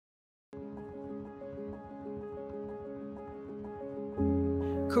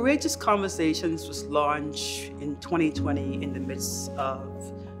Courageous Conversations was launched in 2020 in the midst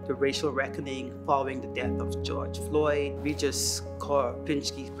of the racial reckoning following the death of George Floyd, Regis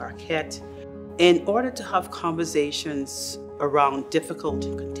Korpinski-Paquette, in order to have conversations around difficult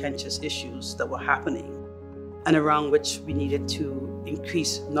and contentious issues that were happening and around which we needed to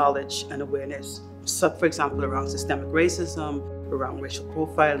increase knowledge and awareness. So, for example, around systemic racism, around racial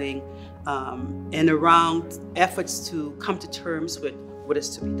profiling, and around efforts to come to terms with what is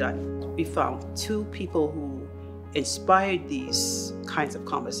to be done. We found two people who inspired these kinds of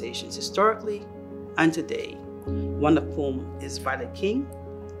conversations historically and today, one of whom is Violet King,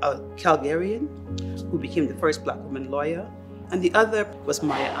 a Calgarian who became the first Black woman lawyer, and the other was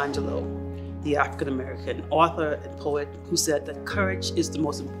Maya Angelou, the African-American author and poet who said that courage is the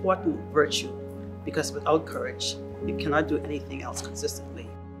most important virtue because without courage, you cannot do anything else consistently.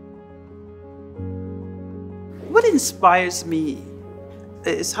 What inspires me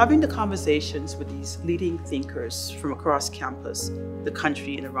is having the conversations with these leading thinkers from across campus, the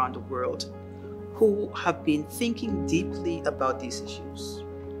country, and around the world who have been thinking deeply about these issues,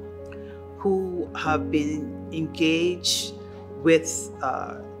 who have been engaged with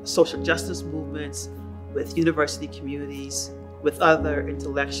social justice movements, with university communities, with other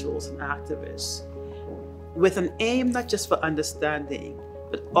intellectuals and activists, with an aim not just for understanding,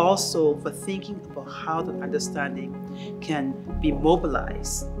 but also for thinking about how that understanding can be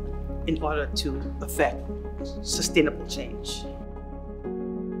mobilized in order to affect sustainable change.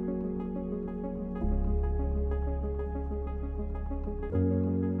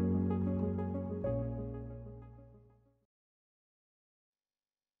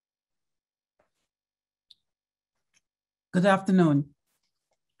 Good afternoon.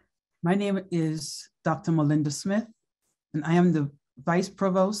 My name is Dr. Melinda Smith, and I am the Vice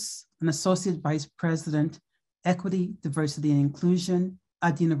Provost and Associate Vice President, Equity, Diversity, and Inclusion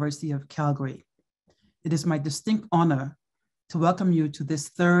at the University of Calgary. It is my distinct honor to welcome you to this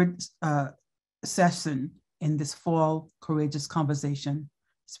third session in this fall Courageous Conversation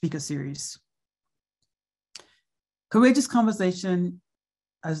speaker series. Courageous Conversation,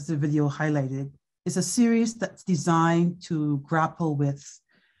 as the video highlighted, is a series that's designed to grapple with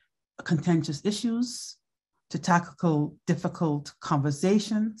contentious issues, to tackle difficult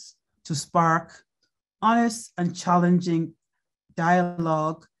conversations, to spark honest and challenging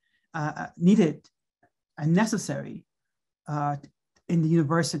dialogue needed and necessary in the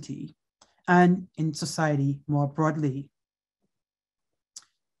university and in society more broadly.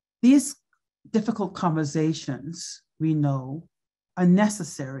 These difficult conversations, we know, are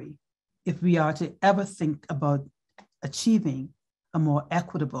necessary if we are to ever think about achieving a more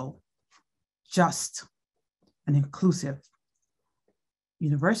equitable, just, and inclusive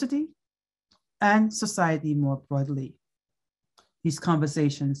university and society more broadly. These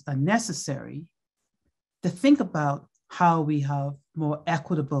conversations are necessary to think about how we have more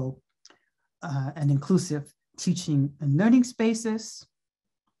equitable and inclusive teaching and learning spaces,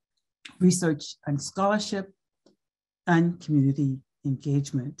 research and scholarship, and community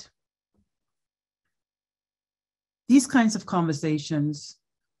engagement. These kinds of conversations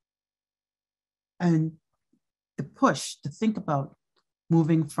and the push to think about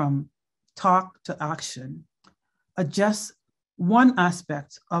moving from talk to action are just one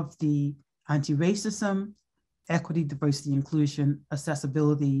aspect of the anti-racism, equity, diversity, inclusion,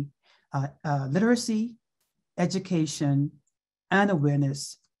 accessibility, literacy, education, and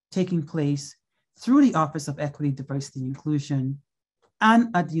awareness taking place through the Office of Equity, Diversity, Inclusion, and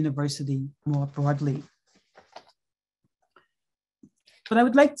at the university more broadly. But I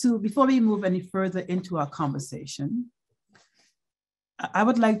would like to, before we move any further into our conversation, I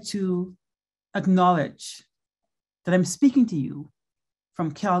would like to acknowledge that I'm speaking to you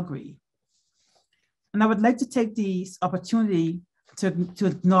from Calgary. And I would like to take this opportunity to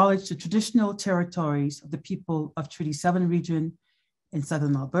acknowledge the traditional territories of the people of Treaty 7 region in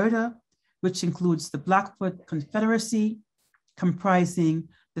southern Alberta, which includes the Blackfoot Confederacy, comprising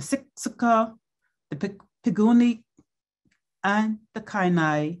the Siksika, the Piikani, and the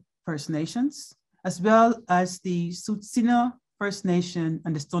Kainai First Nations, as well as the Tsuut'ina First Nation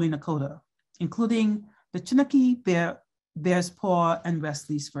and the Stoney Nakoda, including the Chiniki, Bears Paw, and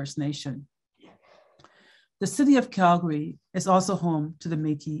Wesley's First Nation. The city of Calgary is also home to the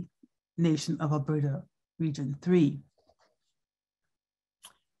Métis Nation of Alberta, Region 3.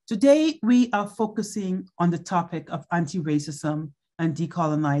 Today, we are focusing on the topic of anti-racism and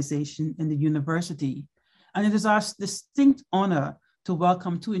decolonization in the university. And it is our distinct honor to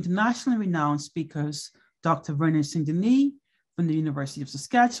welcome two internationally renowned speakers, Dr. Verna St. Denis from the University of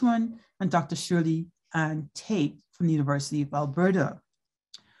Saskatchewan and Dr. Shirley and Tate from the University of Alberta.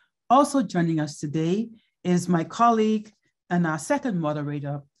 Also joining us today is my colleague and our second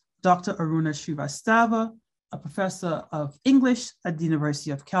moderator, Dr. Aruna Srivastava, a professor of English at the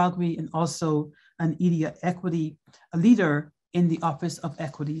University of Calgary and also an EDIA equity, a leader in the Office of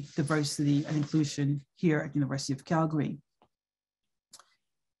Equity, Diversity, and Inclusion here at the University of Calgary.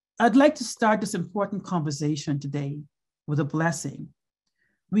 I'd like to start this important conversation today with a blessing.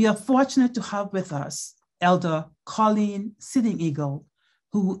 We are fortunate to have with us Elder Colleen Sitting Eagle,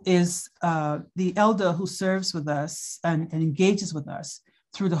 who is the elder who serves with us and engages with us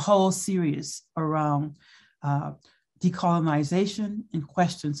through the whole series around decolonization and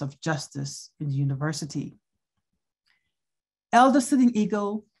questions of justice in the university. Elder Sitting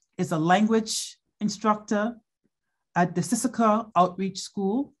Eagle is a language instructor at the Siksika Outreach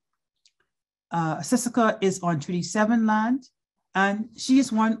School. Siksika is on Treaty 7 land, and she is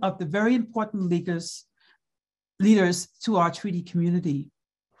one of the very important leaders to our treaty community.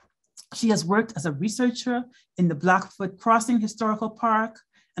 She has worked as a researcher in the Blackfoot Crossing Historical Park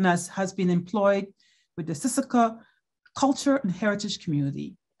and has been employed with the Siksika Culture and Heritage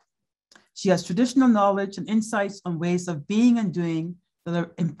Community. She has traditional knowledge and insights on ways of being and doing that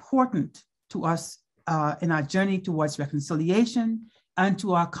are important to us in our journey towards reconciliation and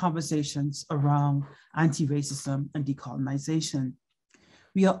to our conversations around anti-racism and decolonization.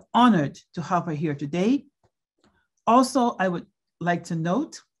 We are honored to have her here today. Also, I would like to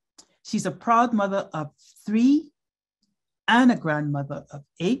note, she's a proud mother of 3 and a grandmother of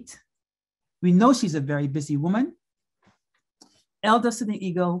 8. We know she's a very busy woman. Elder Sitting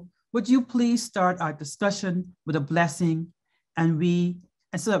Eagle, would you please start our discussion with a blessing and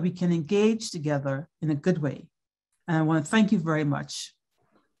so that we can engage together in a good way. And I want to thank you very much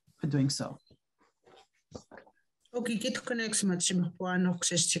for doing so. Okay, get connects much more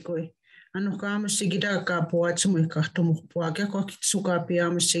noxistically. And come sigida capoats my cartoon suka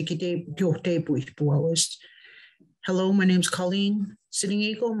sigide yote buis. Hello, my name's Colleen Sitting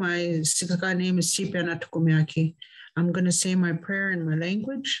Eagle. My Siksika name is Sipiana Tukumiaki. I'm going to say my prayer in my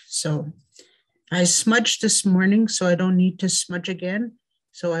language. So I smudged this morning, so I don't need to smudge again.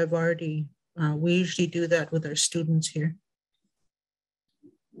 So I've already, we usually do that with our students here.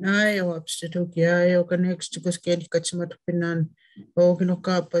 Ayo abstituki ayo connects to Cascade Katsumatupinan. O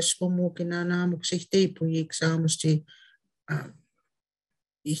Ginokapas Pomukina Muxite Puik Samusti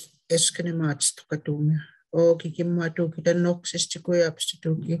Escanemats Tukatum. O Kikimatu Kitanoxis to go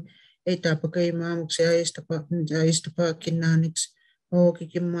abstituki. Etapaka Mamux Aistapa Kinanix. O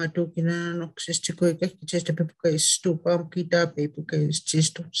Kikimatu Kinanoxis to go just a paper is stupam kita paper is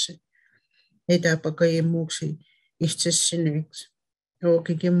chistos. Etapaka Muxi is just cynics. O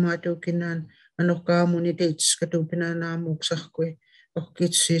Kikimatu Kinan, and of communities Katupina Muxakwe, o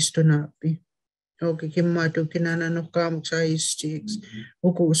Kitsis to Napi. O Kikimatu Kinan and of Kamux sticks,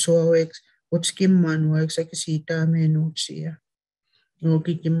 Okusoex, Utskimman works like a sita menucia. O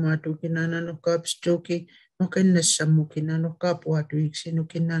Kikimatu Kinan and of Caps Joki, no Kenesamukin and of Capwatwix in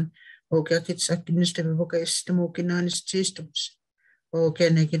Ukinan, o Kakitsakinis to Boka Stamokinan systems. O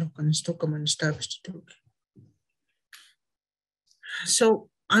Kenekin Stokaman stabs to Toki. So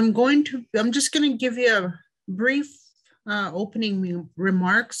I'm just going to give you a brief opening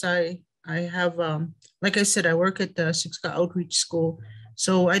remarks. I have, like I said, I work at the Siksika Outreach School.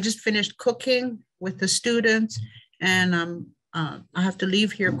 So I just finished cooking with the students, and I have to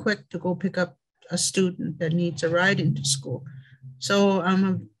leave here quick to go pick up a student that needs a ride into school. So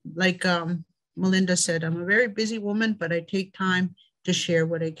like Melinda said, I'm a very busy woman, but I take time to share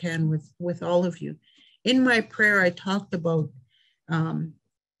what I can with all of you. In my prayer, I talked about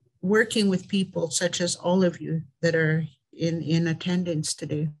working with people such as all of you that are in attendance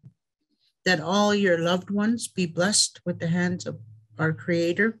today, that all your loved ones be blessed with the hands of our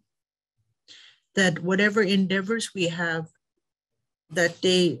Creator, that whatever endeavors we have, that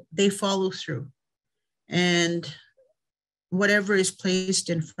they follow through, and whatever is placed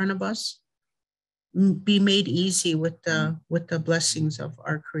in front of us be made easy with the blessings of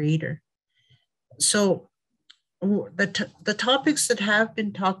our Creator. So the topics that have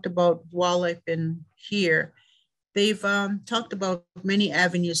been talked about while I've been here, they've talked about many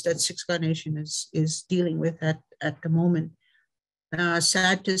avenues that Siksika Nation is dealing with at the moment.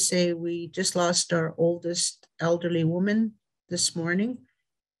 Sad to say, we just lost our oldest elderly woman this morning.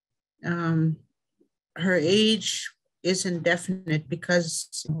 Her age is indefinite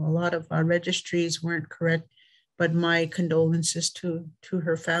because a lot of our registries weren't correct, but my condolences to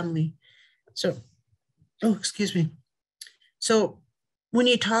her family. So, oh, excuse me. So when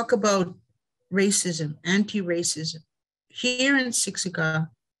you talk about racism, anti-racism, here in Siksika,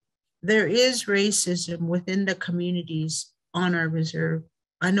 there is racism within the communities on our reserve.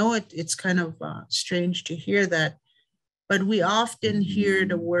 I know it's kind of strange to hear that, but we often hear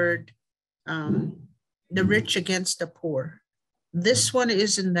the word, the rich against the poor. This one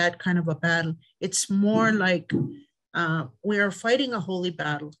isn't that kind of a battle. It's more like we are fighting a holy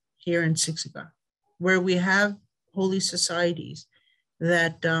battle here in Siksika, where we have holy societies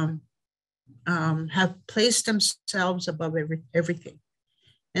that have placed themselves above everything.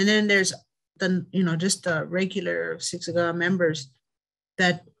 And then there's the, just the regular Siksika members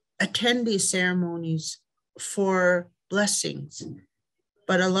that attend these ceremonies for blessings.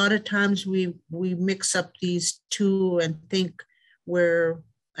 But a lot of times we mix up these two and think we're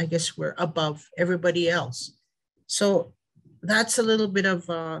above everybody else. So that's a little bit of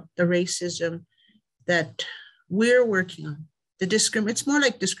the racism that we're working on. It's more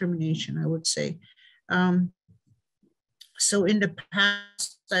like discrimination, I would say. So in the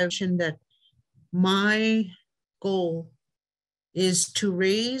past, I mentioned that my goal is to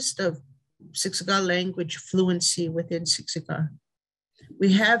raise the Siksika language fluency within Siksika.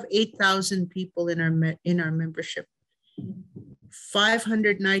 We have 8,000 people in our membership.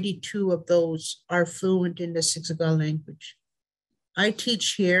 592 of those are fluent in the Siksika language. I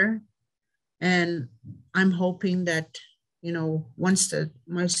teach here, and I'm hoping that, once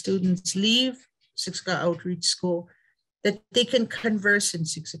my students leave Siksika Outreach School, that they can converse in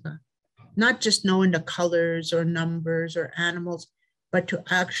Siksika, not just knowing the colors or numbers or animals, but to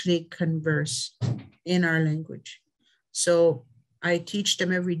actually converse in our language. So I teach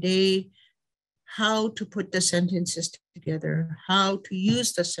them every day how to put the sentences together, how to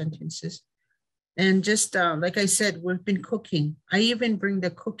use the sentences. And just like I said, we've been cooking. I even bring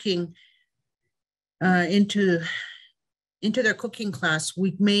the cooking into their cooking class.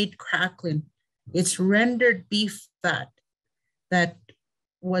 We've made crackling. It's rendered beef fat that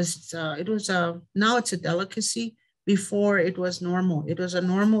was, now it's a delicacy. Before it was normal. It was a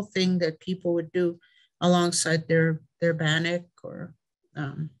normal thing that people would do alongside their bannock or,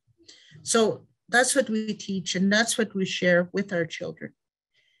 so that's what we teach, and that's what we share with our children.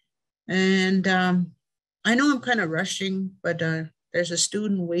 And I know I'm kind of rushing, but there's a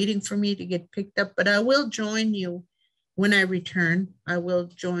student waiting for me to get picked up, but I will join you when I return. I will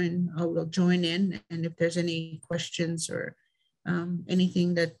join in, and if there's any questions or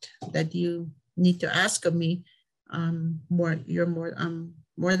anything that you need to ask of me, I'm more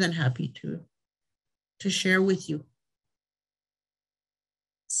than happy to share with you.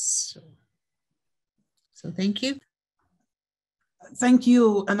 So thank you. Thank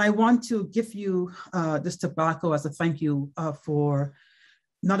you. And I want to give you this tobacco as a thank you for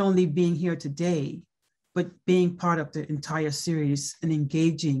not only being here today, but being part of the entire series and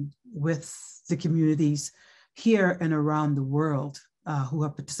engaging with the communities here and around the world who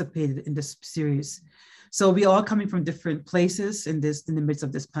have participated in this series. So we are all coming from different places in the midst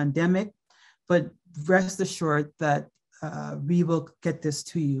of this pandemic, but rest assured that we will get this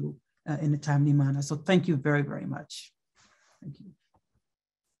to you in a timely manner. So thank you very, very much. Thank you.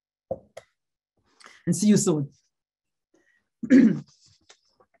 And see you soon.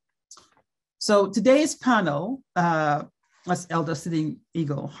 So today's panel, as Elder Sitting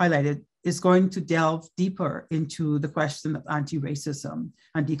Eagle highlighted, is going to delve deeper into the question of anti-racism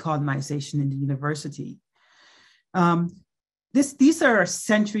and decolonization in the university. These are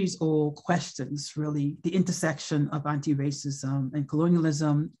centuries-old questions, really, the intersection of anti-racism and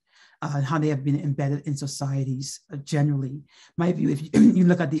colonialism, how they have been embedded in societies generally. My view, if you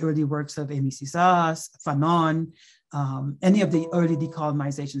look at the early works of Amy Cisas, Fanon, any of the early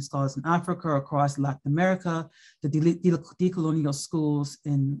decolonization scholars in Africa or across Latin America, the decolonial schools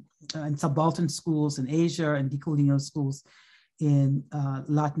and subaltern schools in Asia and decolonial schools in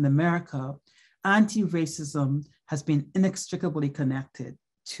Latin America, anti-racism has been inextricably connected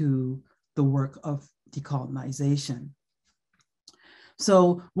to the work of decolonization.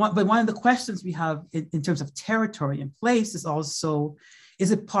 So, one of the questions we have in terms of territory and place is also,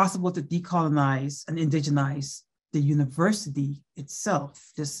 is it possible to decolonize and indigenize the university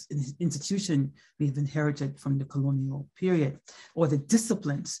itself, this institution we've inherited from the colonial period, or the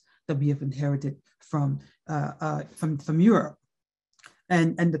disciplines that we have inherited from Europe,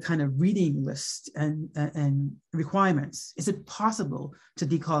 and the kind of reading list and requirements? Is it possible to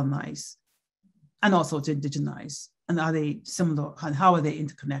decolonize and also to indigenize? And are they similar, and how are they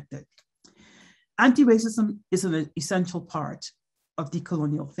interconnected? Anti-racism is an essential part of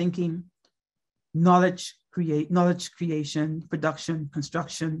decolonial thinking, knowledge creation, production,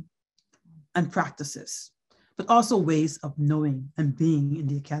 construction, and practices, but also ways of knowing and being in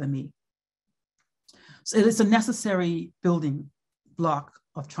the academy. So it is a necessary building block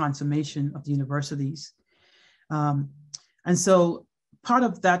of transformation of the universities. And so part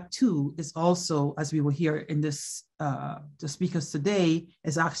of that too is also, as we will hear in this, the speakers today,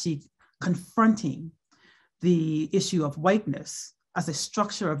 is actually confronting the issue of whiteness as a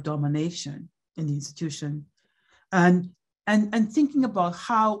structure of domination in the institution, and thinking about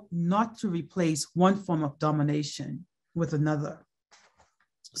how not to replace one form of domination with another.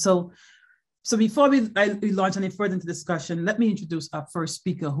 So before we launch any further into discussion, let me introduce our first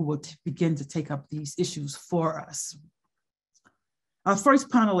speaker who will begin to take up these issues for us. Our first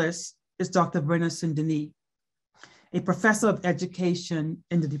panelist is Dr. Verna St, a professor of education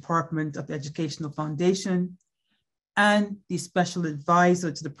in the Department of the Educational Foundation and the special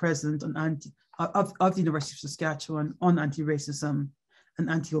advisor to the president of the University of Saskatchewan on anti-racism and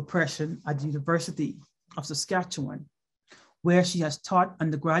anti-oppression at the University of Saskatchewan, where she has taught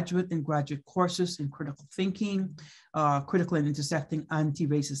undergraduate and graduate courses in critical thinking, critical and intersecting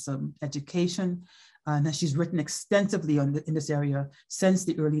anti-racism education, and she's written extensively in this area since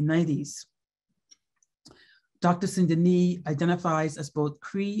the early 90s. Dr. St. Denis identifies as both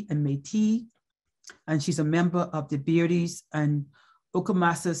Cree and Métis, and she's a member of the Beardies and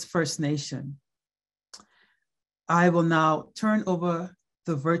Okamasas First Nation. I will now turn over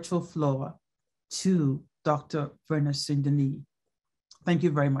the virtual floor to Dr. Verna St. Denis. Thank you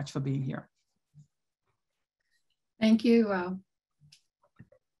very much for being here. Thank you.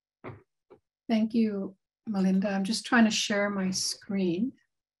 Thank you, Melinda. I'm just trying to share my screen.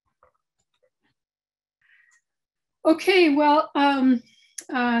 Okay, well,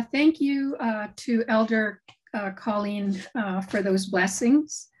 thank you to Elder Colleen for those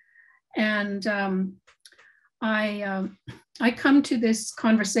blessings. And I come to this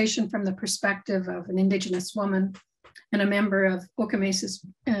conversation from the perspective of an Indigenous woman and a member of Okamasas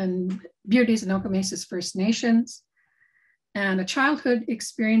and Beardies and Okamasas First Nations, and a childhood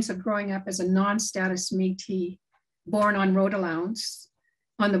experience of growing up as a non-status Métis born on road allowance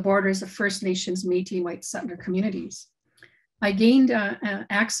on the borders of First Nations Métis white settler communities. I gained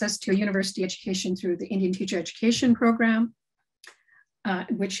access to a university education through the Indian Teacher Education Program,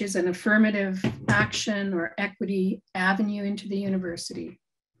 which is an affirmative action or equity avenue into the university.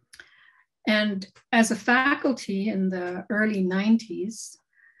 And as a faculty in the early 90s,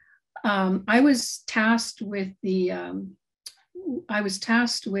 I was tasked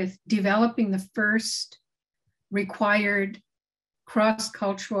with developing the first required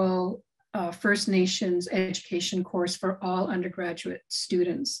cross-cultural First Nations education course for all undergraduate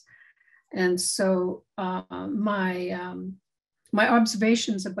students. And so my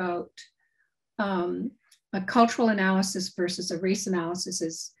observations about a cultural analysis versus a race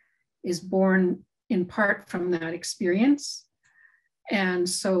analysis is born in part from that experience. And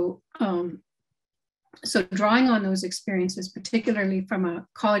so, so drawing on those experiences, particularly from a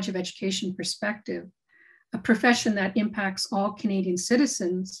College of Education perspective, a profession that impacts all Canadian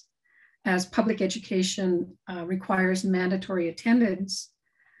citizens, as public education requires mandatory attendance,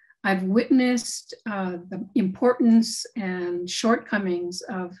 I've witnessed the importance and shortcomings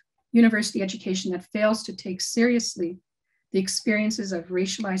of university education that fails to take seriously the experiences of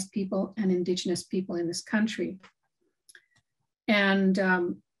racialized people and Indigenous people in this country. And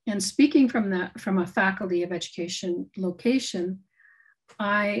speaking from a faculty of education location,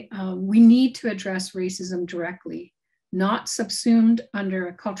 we need to address racism directly, not subsumed under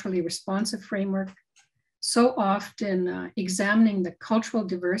a culturally responsive framework. So often examining the cultural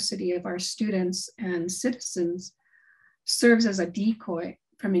diversity of our students and citizens serves as a decoy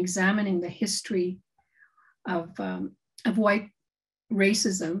from examining the history of white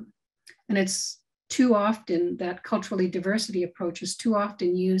racism. And it's too often that culturally diversity approach is too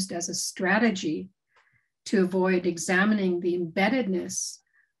often used as a strategy to avoid examining the embeddedness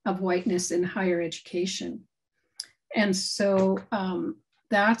of whiteness in higher education. And so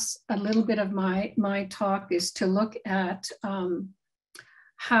that's a little bit of my talk, is to look at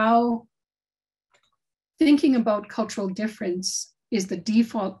how thinking about cultural difference is the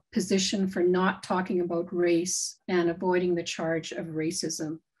default position for not talking about race and avoiding the charge of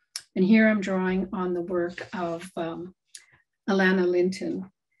racism. And here I'm drawing on the work of Alana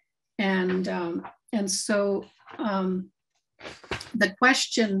Linton. And so the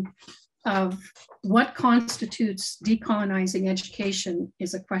question of what constitutes decolonizing education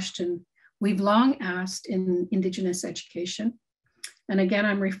is a question we've long asked in Indigenous education. And again,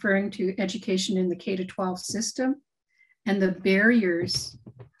 I'm referring to education in the K-12 system, and the barriers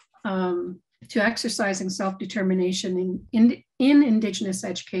to exercising self-determination in Indigenous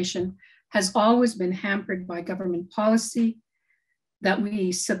education has always been hampered by government policy, that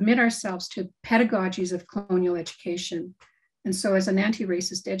we submit ourselves to pedagogies of colonial education. And so as an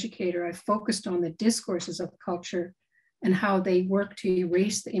anti-racist educator, I've focused on the discourses of culture and how they work to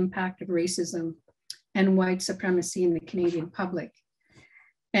erase the impact of racism and white supremacy in the Canadian public.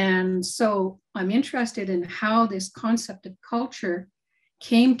 And so I'm interested in how this concept of culture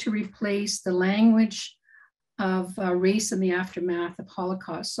came to replace the language of race in the aftermath of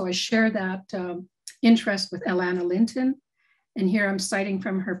Holocaust. So I share that interest with Alana Linton. And here I'm citing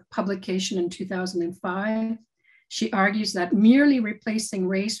from her publication in 2005. She argues that merely replacing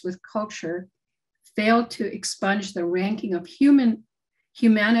race with culture failed to expunge the ranking of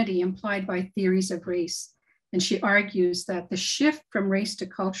humanity implied by theories of race. And she argues that the shift from race to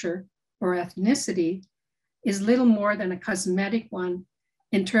culture or ethnicity is little more than a cosmetic one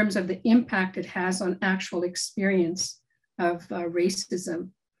in terms of the impact it has on actual experience of racism.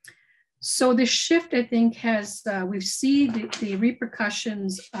 So the shift, I think, has, we've seen the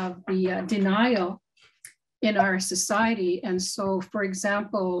repercussions of the denial in our society. And so, for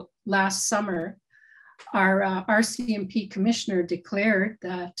example, last summer, our RCMP commissioner declared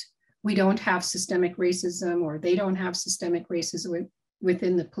that we don't have systemic racism, or they don't have systemic racism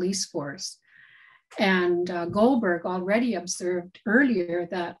within the police force. And Goldberg already observed earlier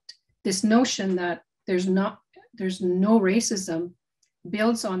that this notion that there's no racism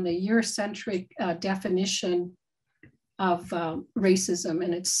builds on the Eurocentric definition of racism,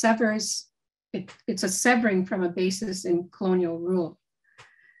 and it's a severing from a basis in colonial rule.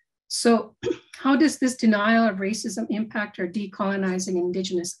 So how does this denial of racism impact our decolonizing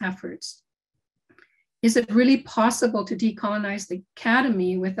Indigenous efforts? Is it really possible to decolonize the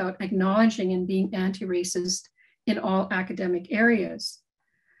academy without acknowledging and being anti-racist in all academic areas?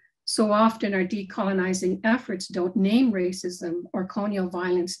 So often our decolonizing efforts don't name racism or colonial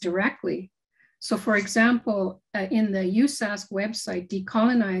violence directly. So for example, in the USask website,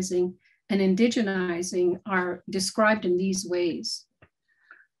 decolonizing and indigenizing are described in these ways.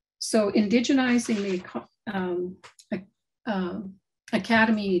 So indigenizing, the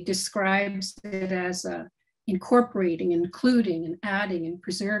Academy describes it as incorporating, including, and adding, and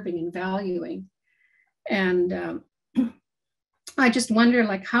preserving, and valuing. And I just wonder,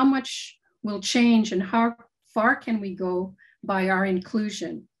 like, how much will change and how far can we go by our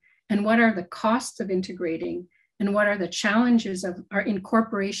inclusion? And what are the costs of integrating? And what are the challenges of our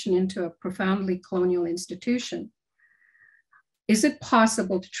incorporation into a profoundly colonial institution? Is it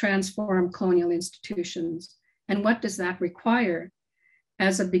possible to transform colonial institutions? And what does that require?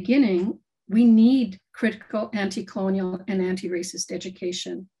 As a beginning, we need critical anti-colonial and anti-racist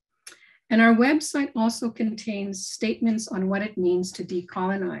education. And our website also contains statements on what it means to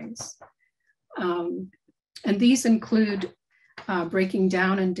decolonize. And these include breaking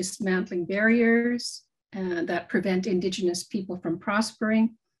down and dismantling barriers that prevent Indigenous people from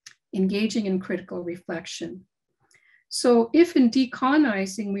prospering, engaging in critical reflection. So if in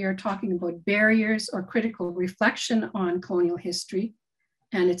decolonizing, we are talking about barriers or critical reflection on colonial history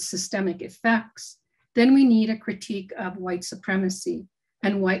and its systemic effects, then we need a critique of white supremacy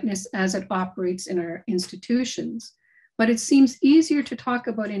and whiteness as it operates in our institutions. But it seems easier to talk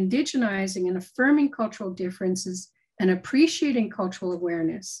about indigenizing and affirming cultural differences and appreciating cultural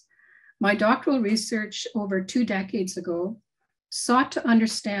awareness. My doctoral research over 2 decades ago sought to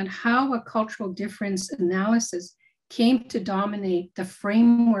understand how a cultural difference analysis came to dominate the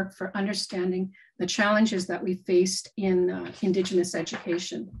framework for understanding the challenges that we faced in Indigenous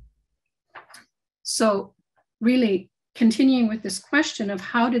education. So really continuing with this question of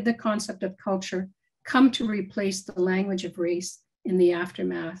how did the concept of culture come to replace the language of race in the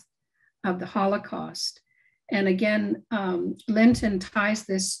aftermath of the Holocaust? And again, Linton ties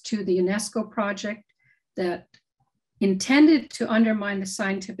this to the UNESCO project that intended to undermine the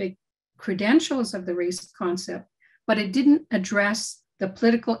scientific credentials of the race concept, but it didn't address the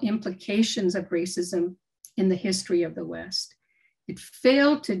political implications of racism in the history of the West. It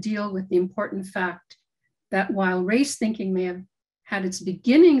failed to deal with the important fact that while race thinking may have had its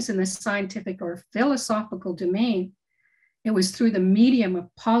beginnings in the scientific or philosophical domain, it was through the medium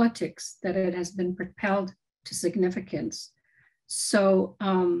of politics that it has been propelled to significance. So,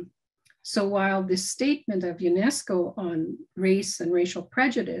 so while this statement of UNESCO on race and racial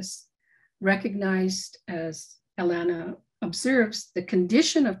prejudice recognized, as Alana observes, the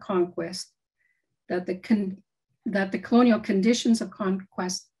condition of conquest, that the colonial conditions of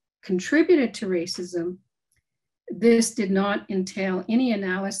conquest contributed to racism, this did not entail any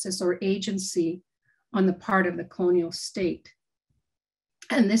analysis or agency on the part of the colonial state.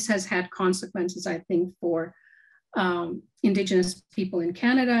 And this has had consequences, I think, for Indigenous people in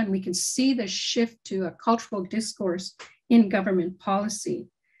Canada. And we can see the shift to a cultural discourse in government policy.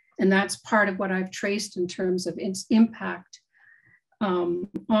 And that's part of what I've traced in terms of its impact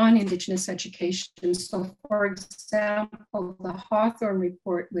on Indigenous education. So for example, the Hawthorne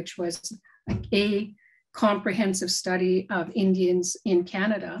report, which was a comprehensive study of Indians in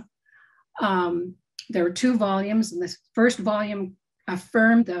Canada. There were 2 volumes, and the first volume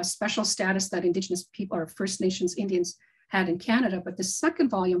affirmed the special status that Indigenous people or First Nations Indians had in Canada, but the second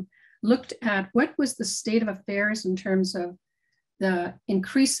volume looked at what was the state of affairs in terms of the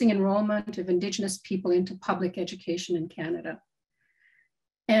increasing enrollment of Indigenous people into public education in Canada.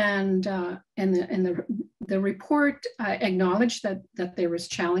 And the report acknowledged that there was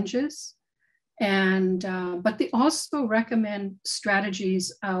challenges, and but they also recommend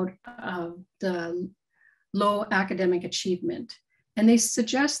strategies out of the low academic achievement. And they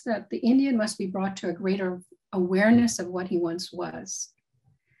suggest that the Indian must be brought to a greater awareness of what he once was,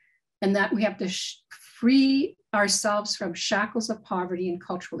 and that we have to free ourselves from shackles of poverty and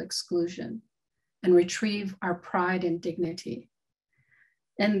cultural exclusion and retrieve our pride and dignity.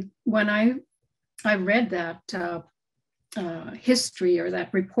 And when I read that history or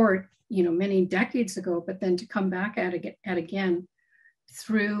that report, many decades ago, but then to come back at again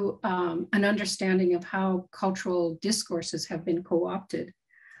through an understanding of how cultural discourses have been co-opted.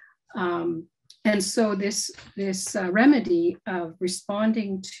 And so this remedy of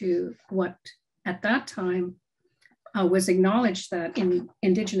responding to what at that time was acknowledged, that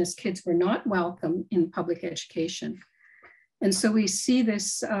Indigenous kids were not welcome in public education. And so we see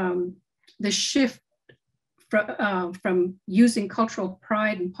this shift from using cultural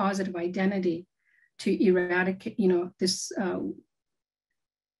pride and positive identity to eradicate,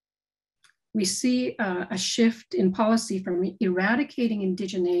 we see a shift in policy from eradicating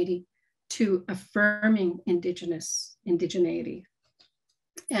indigeneity to affirming indigeneity.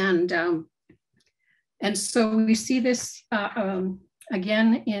 And so we see this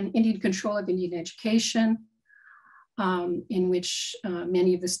again in Indian control of Indian education, in which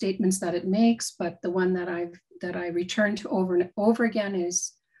many of the statements that it makes, but the one that I return to over and over again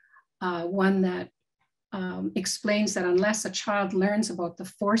is one that explains that unless a child learns about the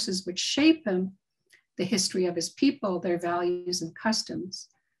forces which shape him, the history of his people, their values and customs,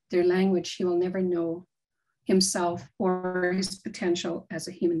 their language, he will never know himself or his potential as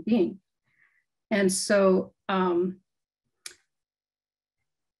a human being. And so,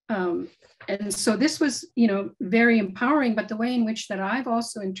 this was, very empowering, but the way in which that I've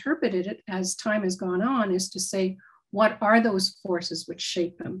also interpreted it as time has gone on is to say, what are those forces which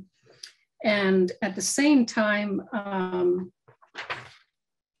shape him? And at the same time,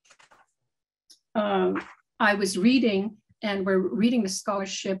 I was reading, and we're reading the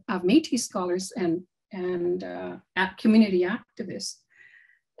scholarship of Métis scholars and community activists.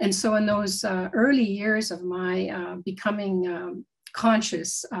 And so in those early years of my becoming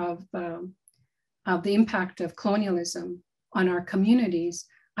conscious of the impact of colonialism on our communities,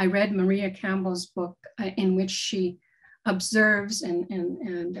 I read Maria Campbell's book in which she observes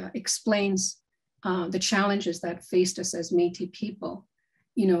and explains the challenges that faced us as Métis people,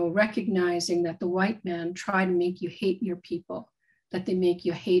 recognizing that the white man tried to make you hate your people, that they make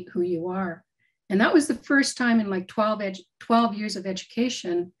you hate who you are. And that was the first time in like 12 years of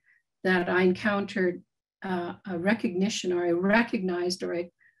education that I encountered a recognition, or I recognized, or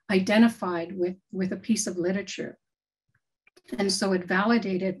I identified with a piece of literature. And so it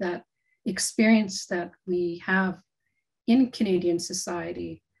validated that experience that we have in Canadian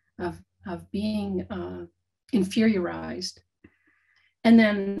society of being inferiorized. And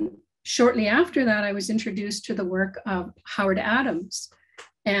then shortly after that, I was introduced to the work of Howard Adams.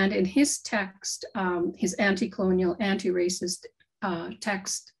 And in his text, his anti-colonial, anti-racist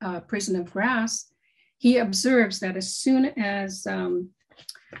text, Prison of Grass, he observes that as soon as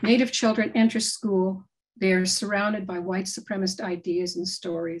Native children enter school, they are surrounded by white supremacist ideas and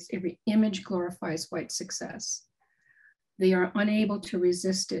stories. Every image glorifies white success. They are unable to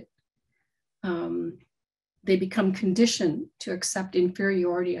resist it. They become conditioned to accept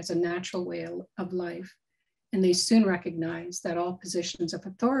inferiority as a natural way of life. And they soon recognize that all positions of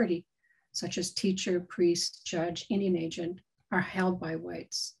authority, such as teacher, priest, judge, Indian agent, are held by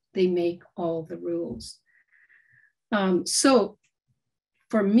whites. They make all the rules. So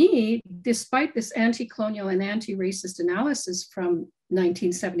for me, despite this anti-colonial and anti-racist analysis from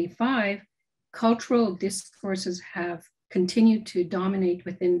 1975, cultural discourses have continued to dominate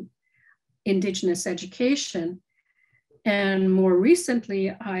within Indigenous education. And more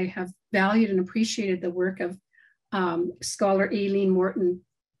recently, I have valued and appreciated the work of scholar Aileen Morton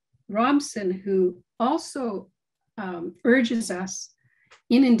Robson, who also urges us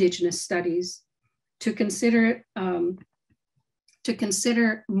in Indigenous studies to consider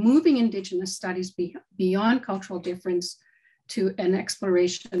moving Indigenous studies beyond cultural difference to an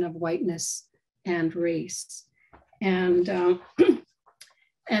exploration of whiteness and race. And,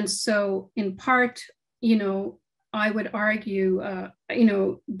 and so in part, you know, I would argue, you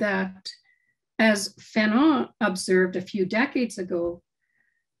know, that as Fanon observed a few decades ago,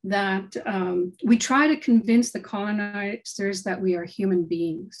 that we try to convince the colonizers that we are human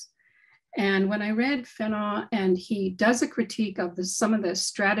beings. And when I read Fanon, and he does a critique of some of the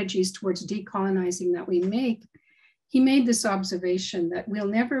strategies towards decolonizing that we make, he made this observation that we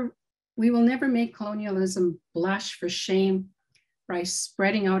will never make colonialism blush for shame by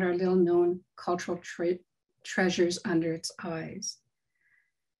spreading out our little known cultural treasures under its eyes.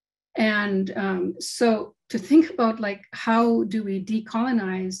 And so to think about, like, how do we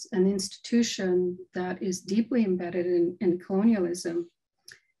decolonize an institution that is deeply embedded in colonialism,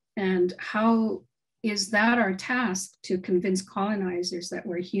 and how is that our task to convince colonizers that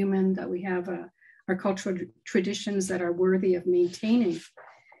we're human, that we have our cultural traditions that are worthy of maintaining,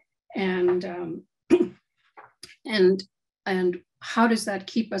 and and how does that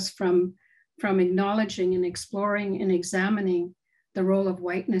keep us from acknowledging and exploring and examining the role of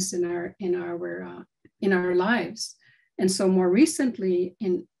whiteness in our lives? And so more recently,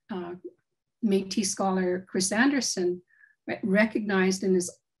 in Métis scholar Chris Anderson recognized in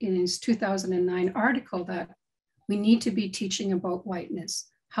his 2009 article that we need to be teaching about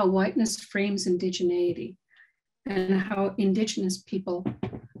whiteness, how whiteness frames indigeneity, and how Indigenous people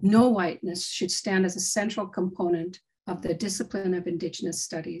know whiteness should stand as a central component of the discipline of Indigenous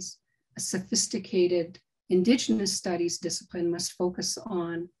studies. A sophisticated Indigenous studies discipline must focus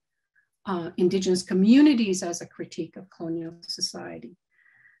on Indigenous communities as a critique of colonial society.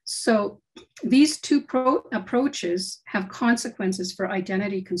 So these two approaches have consequences for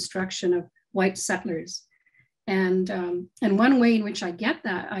identity construction of white settlers. And one way in which I get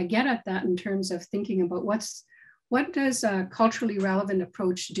at that in terms of thinking about what does a culturally relevant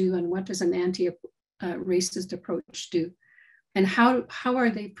approach do, and what does an anti-racist approach do? And how are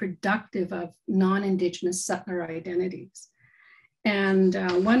they productive of non-Indigenous settler identities? And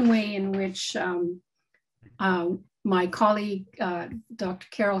one way in which my colleague, Dr.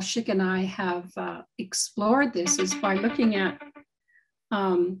 Carol Schick, and I have explored this is by looking at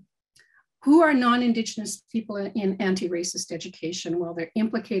who are non-Indigenous people in anti-racist education. Well, they're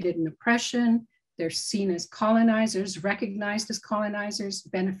implicated in oppression, they're seen as colonizers, recognized as colonizers,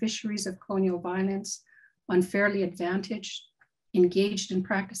 beneficiaries of colonial violence, unfairly advantaged, engaged in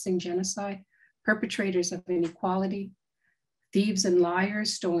practicing genocide, perpetrators of inequality, thieves and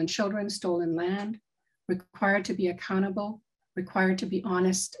liars, stolen children, stolen land, required to be accountable, required to be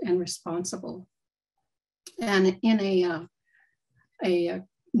honest and responsible. And in a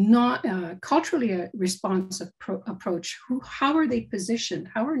not culturally responsive approach, how are they positioned?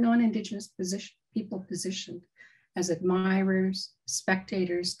 How are non-Indigenous people positioned as admirers,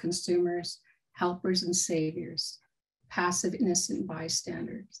 spectators, consumers, helpers and saviors, passive innocent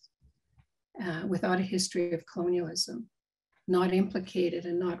bystanders, without a history of colonialism, not implicated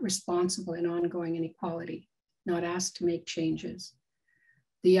and not responsible in ongoing inequality, not asked to make changes.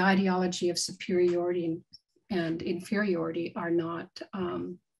 The ideology of superiority and inferiority are not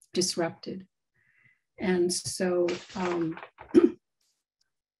disrupted. And so,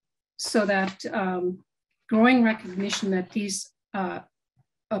 so that growing recognition that these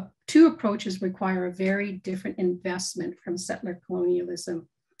two approaches require a very different investment from settler colonialism.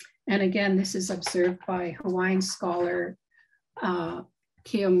 And again, this is observed by Hawaiian scholar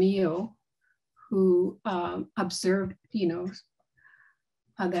Keomio, who observed,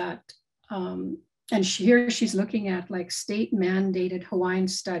 that, and here she's looking at like state mandated Hawaiian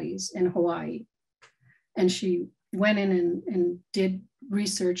studies in Hawaii. And she went in and did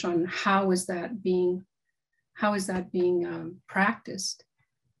research on how is that being practiced.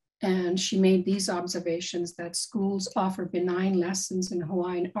 And she made these observations that schools offer benign lessons in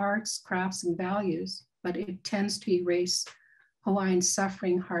Hawaiian arts, crafts, and values, but it tends to erase Hawaiian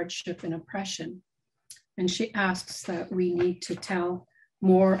suffering, hardship, and oppression. And she asks that we need to tell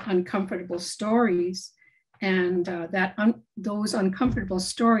more uncomfortable stories, and those uncomfortable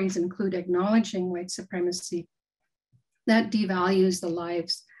stories include acknowledging white supremacy that devalues the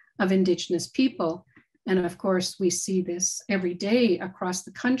lives of Indigenous people. And of course, we see this every day across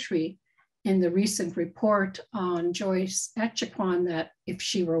the country. In the recent report on Joyce Etchequan, that if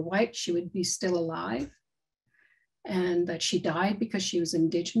she were white, she would be still alive, and that she died because she was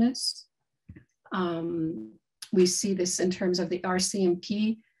Indigenous. We see this in terms of the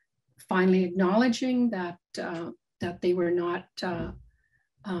RCMP finally acknowledging that that they were not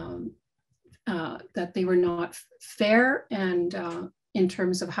fair, and in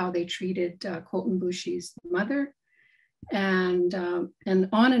terms of how they treated Colton Bushy's mother, and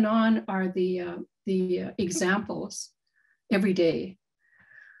on are the examples every day.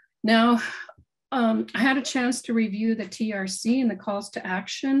 Now, I had a chance to review the TRC and the calls to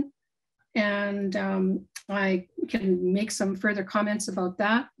action, and I can make some further comments about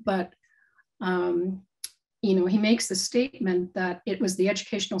that, but you know, he makes the statement that it was the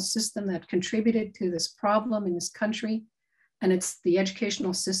educational system that contributed to this problem in this country, and it's the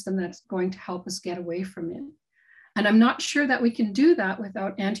educational system that's going to help us get away from it. And I'm not sure that we can do that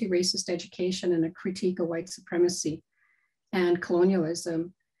without anti-racist education and a critique of white supremacy and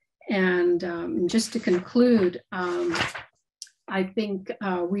colonialism. And just to conclude, I think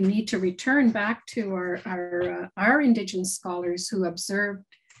we need to return back to our Indigenous scholars who observed,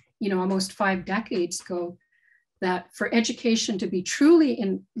 you know, almost 5 decades ago, that for education to be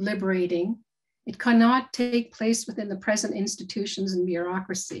truly liberating, it cannot take place within the present institutions and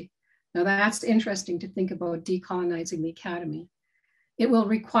bureaucracy. Now that's interesting to think about decolonizing the academy. It will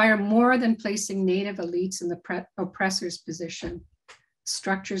require more than placing Native elites in the oppressor's position.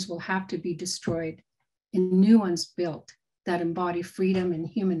 Structures will have to be destroyed and new ones built that embody freedom and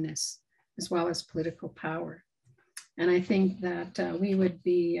humanness, as well as political power. And I think that we would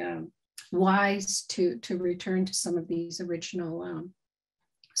be wise to return to some of these original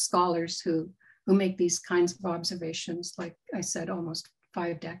scholars who make these kinds of observations, like I said, almost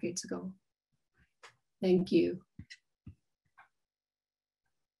 5 decades ago. Thank you.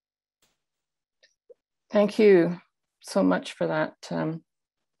 Thank you so much for that,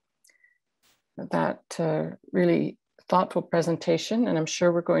 really thoughtful presentation. And I'm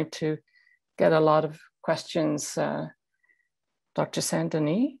sure we're going to get a lot of questions, Dr. St.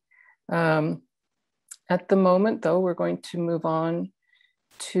 Denis. At the moment, though, we're going to move on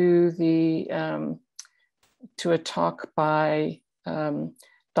to a talk by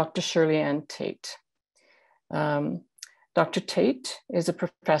Dr. Shirley Tate. Dr. Tate is a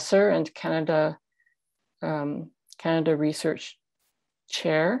professor and Canada Research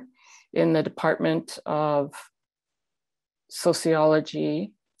Chair in the Department of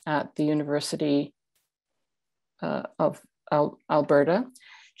Sociology at the University of Alberta.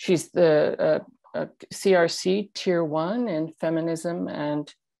 She's the CRC Tier 1 in Feminism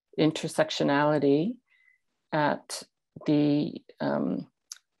and Intersectionality at the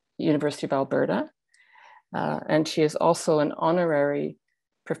University of Alberta. And she is also an honorary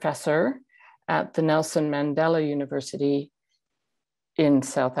professor at the Nelson Mandela University in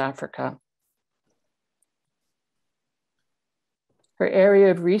South Africa. Her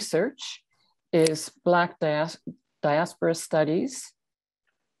area of research is Black diaspora studies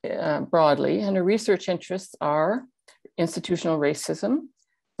broadly, and her research interests are institutional racism,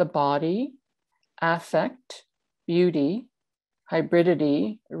 the body, affect, beauty,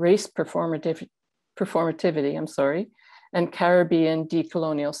 hybridity, race performativity, and Caribbean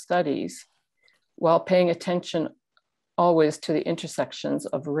decolonial studies, while paying attention always to the intersections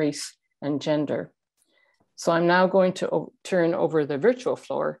of race and gender. So I'm now going to turn over the virtual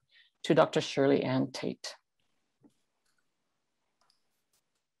floor to Dr. Shirley Tate.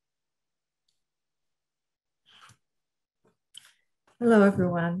 Hello,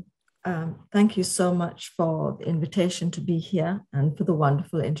 everyone. Thank you so much for the invitation to be here and for the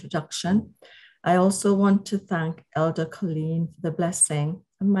wonderful introduction. I also want to thank Elder Colleen for the blessing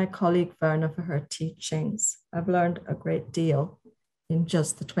and my colleague Verna for her teachings. I've learned a great deal in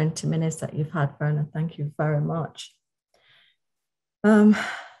just the 20 minutes that you've had, Verna. Thank you very much.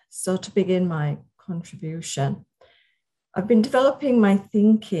 So to begin my contribution, I've been developing my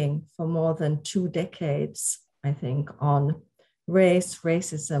thinking for more than 2 decades, I think, on race,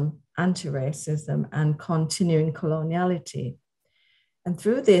 racism, anti-racism, and continuing coloniality. And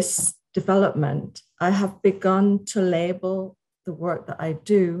through this development, I have begun to label the work that I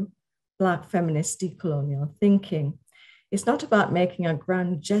do Black feminist decolonial thinking. It's not about making a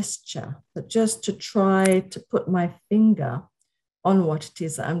grand gesture, but just to try to put my finger on what it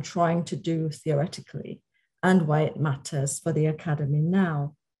is that I'm trying to do theoretically and why it matters for the academy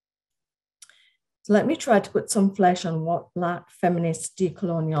now. So let me try to put some flesh on what Black feminist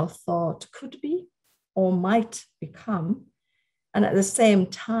decolonial thought could be or might become, and at the same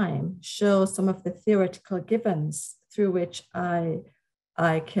time show some of the theoretical givens through which I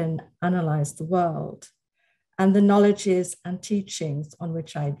can analyze the world, and the knowledges and teachings on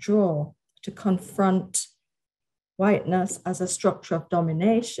which I draw to confront whiteness as a structure of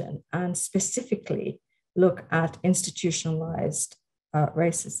domination and specifically look at institutionalized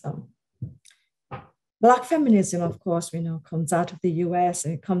racism. Black feminism, of course, we know comes out of the US,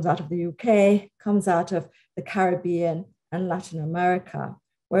 and it comes out of the UK, comes out of the Caribbean and Latin America,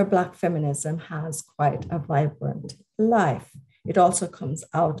 where Black feminism has quite a vibrant life. It also comes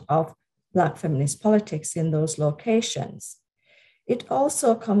out of Black feminist politics in those locations. It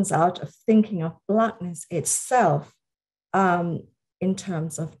also comes out of thinking of Blackness itself in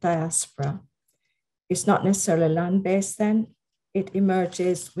terms of diaspora. It's not necessarily land-based then. It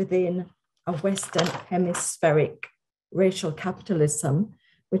emerges within a Western hemispheric racial capitalism,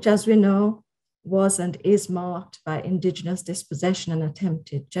 which, as we know, was and is marked by Indigenous dispossession and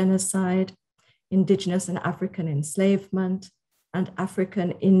attempted genocide, Indigenous and African enslavement, and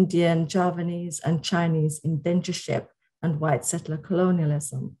African, Indian, Javanese, and Chinese indentureship and white settler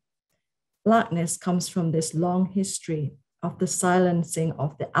colonialism. Blackness comes from this long history of the silencing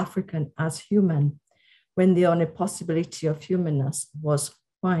of the African as human, when the only possibility of humanness was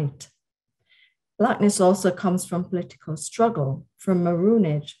white. Blackness also comes from political struggle, from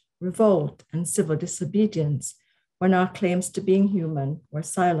maroonage, revolt, and civil disobedience, when our claims to being human were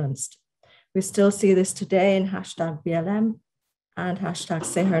silenced. We still see this today in #BLM and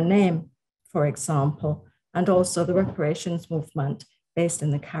 #SayHerName, for example, and also the reparations movement based in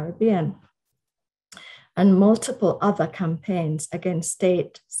the Caribbean, and multiple other campaigns against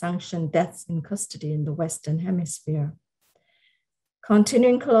state-sanctioned deaths in custody in the Western Hemisphere.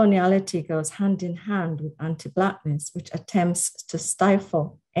 Continuing coloniality goes hand in hand with anti-Blackness, which attempts to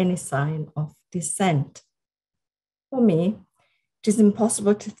stifle any sign of dissent. For me, it is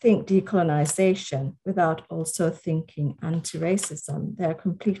impossible to think decolonization without also thinking anti-racism. They're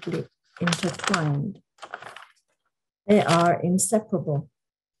completely intertwined. They are inseparable.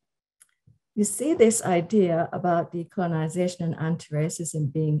 You see this idea about decolonization and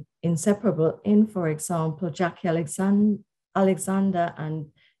anti-racism being inseparable in, for example, Jackie Alexander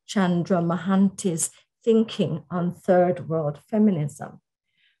and Chandra Mahanti's thinking on third world feminism.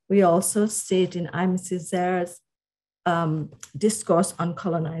 We also see it in Aimé Césaire's discourse on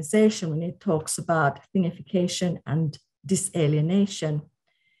colonization when he talks about thingification and disalienation.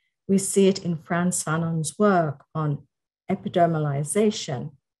 We see it in Frantz Fanon's work on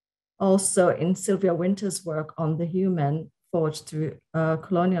epidermalization, also in Sylvia Wynter's work on the human forged through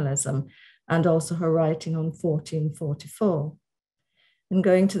colonialism, and also her writing on 1444. And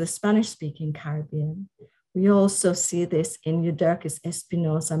going to the Spanish-speaking Caribbean, we also see this in Euderquis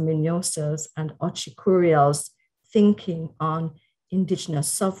Espinosa Muñoz's and Ochi Curiel's thinking on Indigenous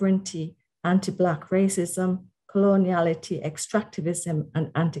sovereignty, anti-Black racism, coloniality, extractivism,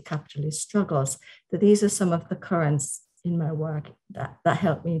 and anti-capitalist struggles. So these are some of the currents in my work that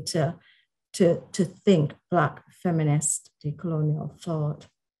help me to think Black feminist decolonial thought.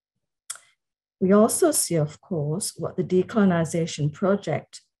 We also see, of course, what the decolonization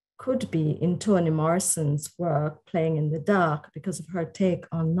project could be in Toni Morrison's work, Playing in the Dark, because of her take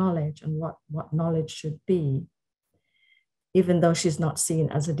on knowledge and what knowledge should be, even though she's not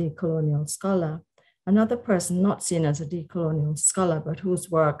seen as a decolonial scholar. Another person not seen as a decolonial scholar, but whose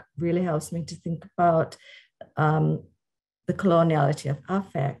work really helps me to think about the coloniality of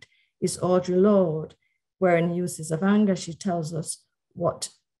affect, is Audre Lorde, where in Uses of Anger, she tells us what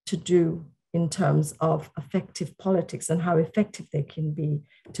to do in terms of effective politics and how effective they can be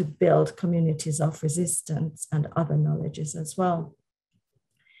to build communities of resistance and other knowledges as well.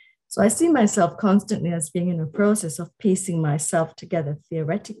 So I see myself constantly as being in a process of piecing myself together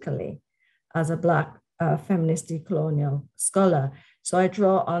theoretically as a Black feminist decolonial scholar. So I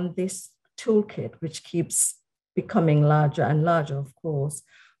draw on this toolkit, which keeps becoming larger and larger, of course,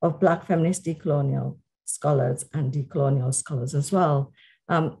 of Black feminist decolonial scholars and decolonial scholars as well.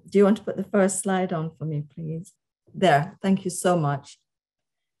 Do you want to put the first slide on for me, please? There, thank you so much.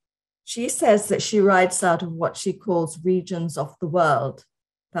 She says that she writes out of what she calls regions of the world,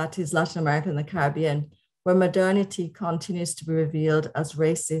 that is Latin America and the Caribbean, where modernity continues to be revealed as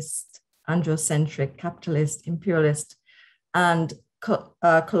racist, androcentric, capitalist, imperialist, and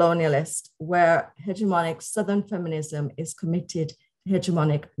colonialist, where hegemonic Southern feminism is committed to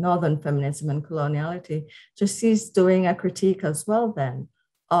hegemonic Northern feminism and coloniality. So she's doing a critique as well then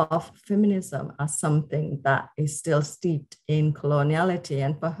of feminism as something that is still steeped in coloniality.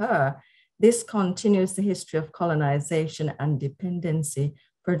 And for her, this continues the history of colonization and dependency,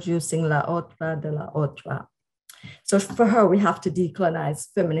 producing la otra de la otra. So for her, we have to decolonize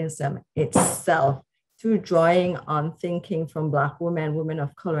feminism itself through drawing on thinking from Black women, women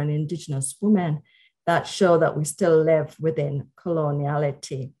of color, and Indigenous women that show that we still live within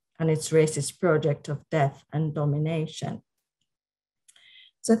coloniality and its racist project of death and domination.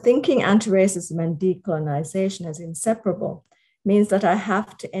 So thinking anti-racism and decolonization as inseparable means that I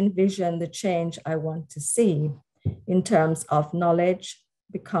have to envision the change I want to see in terms of knowledge,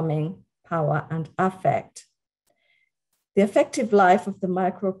 becoming, power, and affect. The effective life of the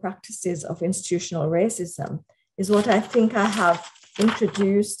micro practices of institutional racism is what I think I have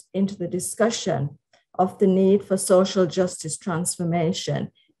introduced into the discussion of the need for social justice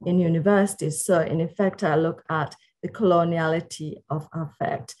transformation in universities. So in effect, I look at the coloniality of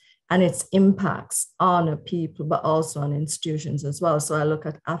affect and its impacts on people, but also on institutions as well. So I look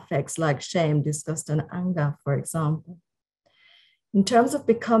at affects like shame, disgust, and anger, for example. In terms of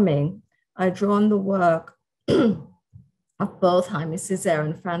becoming, I draw on the work of both Jaime Césaire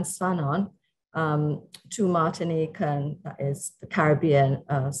and Frantz Fanon, two Martinican, that is the Caribbean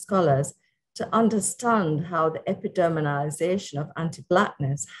scholars, to understand how the epidermalization of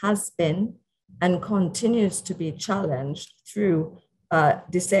anti-Blackness has been and continues to be challenged through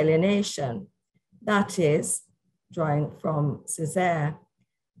disalienation. That is, drawing from Césaire,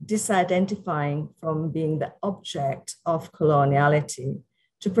 disidentifying from being the object of coloniality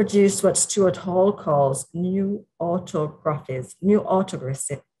to produce what Stuart Hall calls new autographies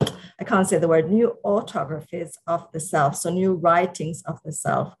of the self, so new writings of the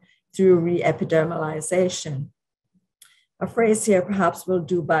self through re-epidermalization. A phrase here perhaps will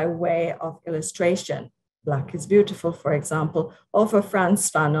do by way of illustration. Black is beautiful, for example, or for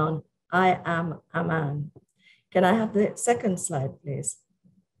Frantz Fanon, I am a man. Can I have the second slide, please?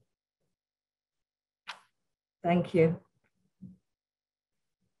 Thank you.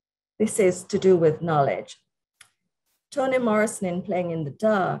 This is to do with knowledge. Toni Morrison, in Playing in the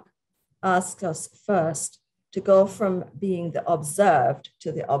Dark, asks us first to go from being the observed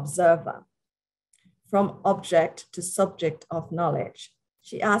to the observer, from object to subject of knowledge.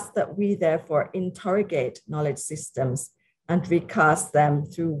 She asks that we therefore interrogate knowledge systems and recast them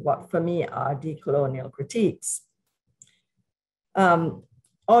through what for me are decolonial critiques. Audre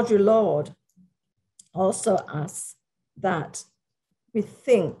Lorde also asks that we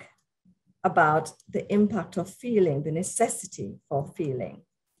think about the impact of feeling, the necessity for feeling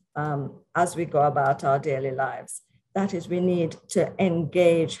as we go about our daily lives. That is, we need to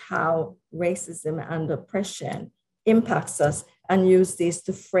engage how racism and oppression impacts us and use these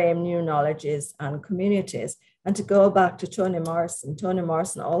to frame new knowledges and communities. And to go back to Toni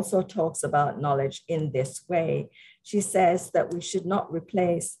Morrison also talks about knowledge in this way. She says that we should not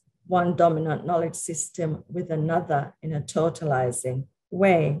replace one dominant knowledge system with another in a totalizing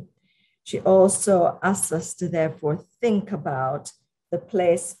way. She also asks us to therefore think about the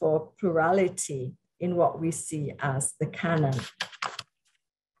place for plurality in what we see as the canon.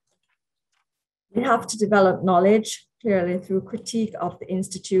 We have to develop knowledge clearly through critique of the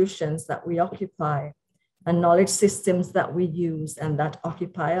institutions that we occupy and knowledge systems that we use and that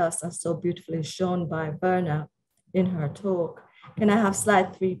occupy us, as so beautifully shown by Verna in her talk. Can I have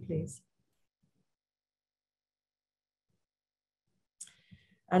slide 3, please?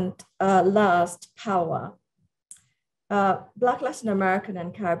 And last, power. Black Latin American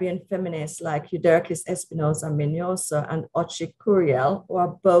and Caribbean feminists like Euderquis Espinosa Minoso and Ochi Curiel, who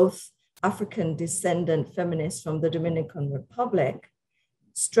are both African descendant feminists from the Dominican Republic,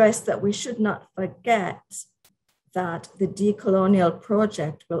 stress that we should not forget that the decolonial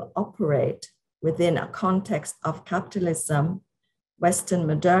project will operate within a context of capitalism, Western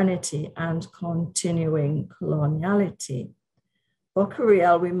modernity, and continuing coloniality. For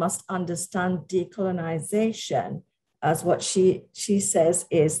Curiel, we must understand decolonization as what she says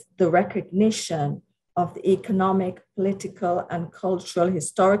is the recognition of the economic, political, and cultural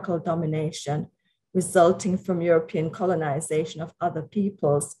historical domination resulting from European colonization of other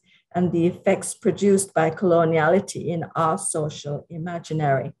peoples and the effects produced by coloniality in our social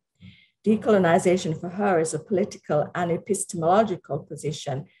imaginary. Decolonization for her is a political and epistemological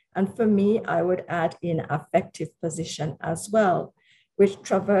position, and for me, I would add in affective position as well, which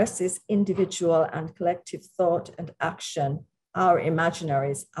traverses individual and collective thought and action, our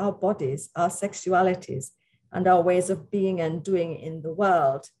imaginaries, our bodies, our sexualities, and our ways of being and doing in the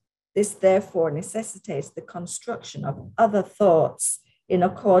world. This therefore necessitates the construction of other thoughts in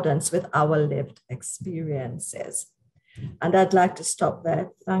accordance with our lived experiences. And I'd like to stop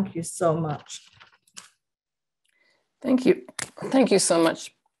there. Thank you so much. Thank you. Thank you so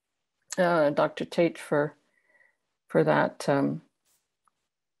much, Dr. Tate, for that. I'm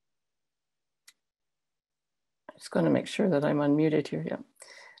just going to make sure that I'm unmuted here.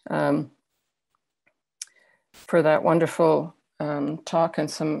 Yeah. For that wonderful talk and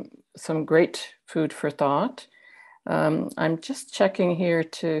some great food for thought. I'm just checking here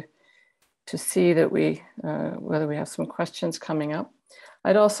to see that whether we have some questions coming up.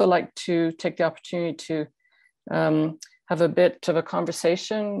 I'd also like to take the opportunity to have a bit of a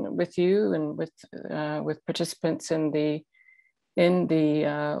conversation with you and with participants in the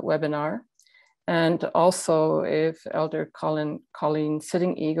webinar. And also if Elder Colleen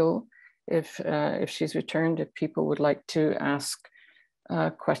Sitting Eagle, if she's returned, if people would like to ask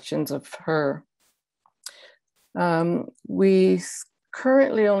questions of her. We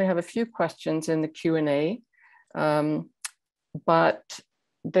currently only have a few questions in the Q&A, but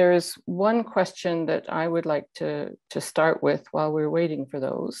there's one question that I would like to start with while we're waiting for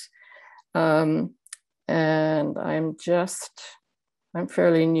those. And I'm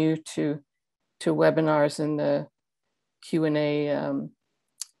fairly new to webinars in the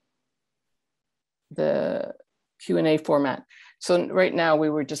Q&A format. So right now we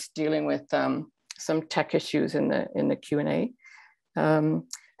were just dealing with some tech issues in the Q&A.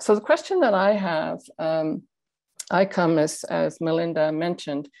 So the question that I have, I come, as Melinda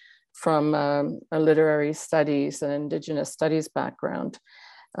mentioned, from a literary studies and Indigenous studies background.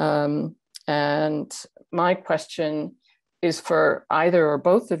 And my question is for either or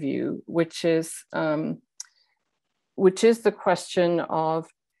both of you, which is the question of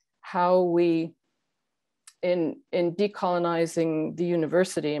how we, in decolonizing the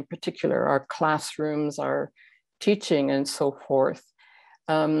university in particular, our classrooms, our teaching and so forth,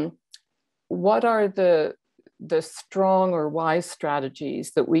 what are the strong or wise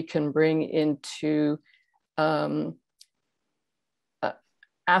strategies that we can bring into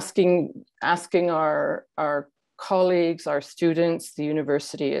asking our colleagues, our students, the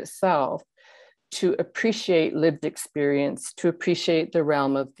university itself, to appreciate lived experience, to appreciate the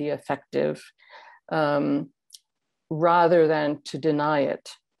realm of the affective, rather than to deny it,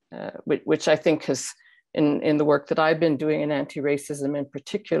 which I think has, in the work that I've been doing in anti-racism in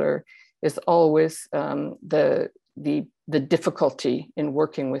particular, is always the difficulty in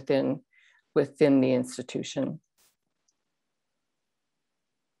working within the institution.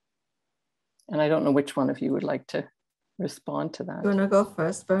 And I don't know which one of you would like to respond to that. You want to go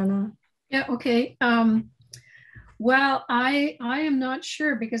first, Verna? Yeah, okay. Well, I am not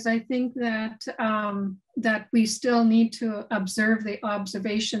sure, because I think that that we still need to observe the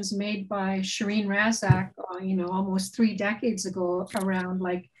observations made by Shireen Razak, almost 3 decades ago, around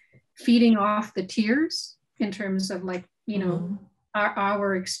like feeding off the tears in terms of like,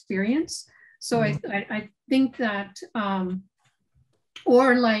 our experience. So I think that,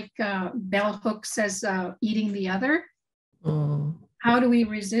 or like Bell Hooks says, eating the other. How do we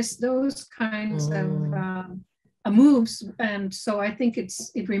resist those kinds of moves? And so I think it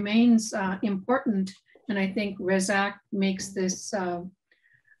remains important. And I think Razak makes this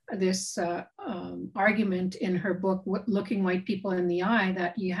argument in her book, Looking White People in the Eye,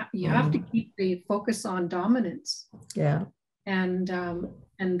 that you have to keep the focus on dominance. Yeah. And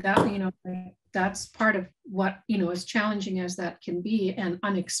that, that's part of what, as challenging as that can be and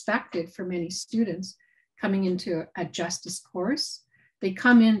unexpected for many students coming into a justice course. They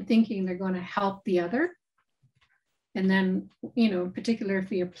come in thinking they're going to help the other. And then, particularly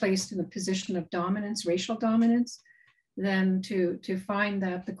if you're placed in a position of dominance, racial dominance, then to find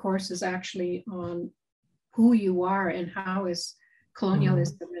that the course is actually on who you are and how is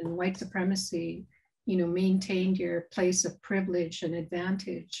colonialism and white supremacy, maintained your place of privilege and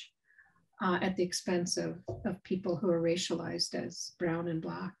advantage at the expense of people who are racialized as brown and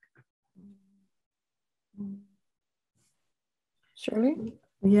Black. Shirley?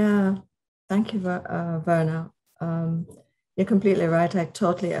 Yeah, thank you, Verna. You're completely right. I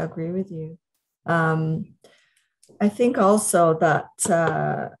totally agree with you. I think also that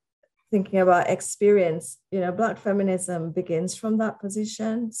thinking about experience, Black feminism begins from that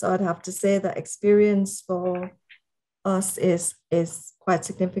position. So I'd have to say that experience for us is quite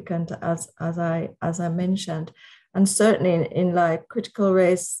significant, as I mentioned, and certainly in like critical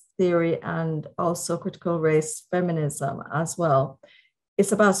race theory and also critical race feminism as well.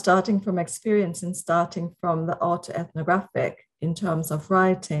 It's about starting from experience and starting from the autoethnographic in terms of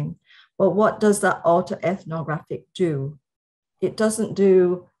writing. But what does that autoethnographic do? It doesn't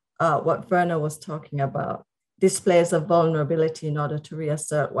do what Verna was talking about, displays of vulnerability in order to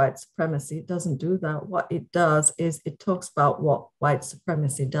reassert white supremacy. It doesn't do that. What it does is it talks about what white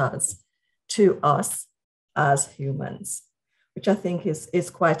supremacy does to us as humans, which I think is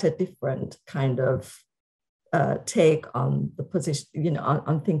quite a different kind of take on the position,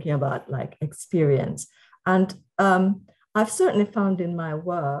 on thinking about like experience. And I've certainly found in my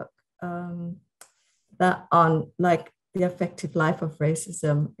work that on like the effective life of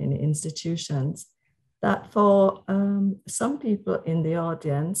racism in institutions, that for some people in the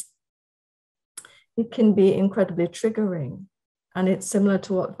audience, it can be incredibly triggering. And it's similar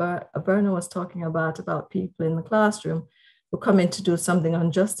to what Verna was talking about people in the classroom who come in to do something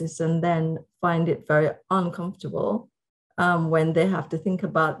on justice and then find it very uncomfortable when they have to think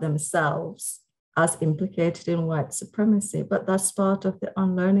about themselves as implicated in white supremacy. But that's part of the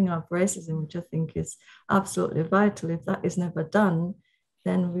unlearning of racism, which I think is absolutely vital. If that is never done,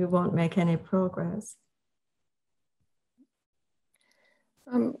 then we won't make any progress.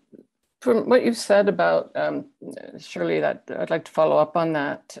 From what you've said about, Shirley, that I'd like to follow up on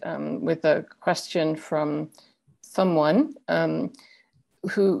that with a question from someone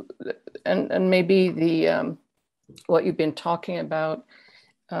who, and maybe the what you've been talking about.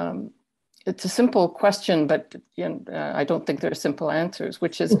 It's a simple question, but I don't think there are simple answers,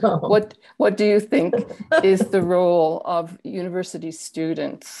 which is what do you think is the role of university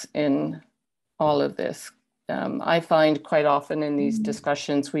students in all of this? I find quite often in these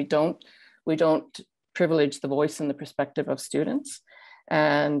discussions, we don't privilege the voice and the perspective of students.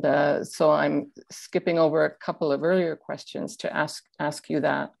 And so I'm skipping over a couple of earlier questions to ask you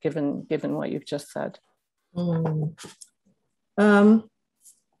that, given what you've just said.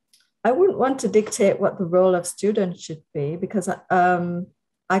 I wouldn't want to dictate what the role of students should be, because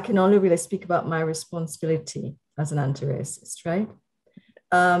I can only really speak about my responsibility as an anti-racist, right?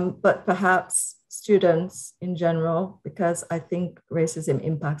 But perhaps students in general, because I think racism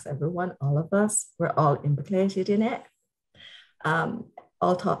impacts everyone, all of us, we're all implicated in it.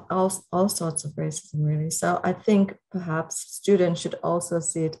 All sorts of racism, really. So I think perhaps students should also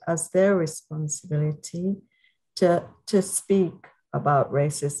see it as their responsibility to speak about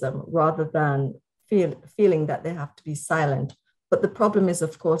racism rather than feeling that they have to be silent. But the problem is,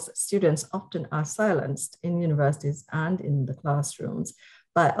 of course, that students often are silenced in universities and in the classrooms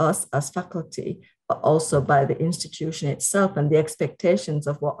by us as faculty, but also by the institution itself and the expectations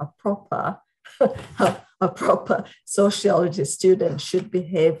of what a proper sociology student should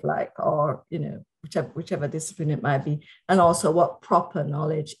behave like, or whichever discipline it might be, and also what proper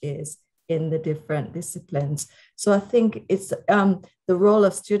knowledge is in the different disciplines. So I think it's the role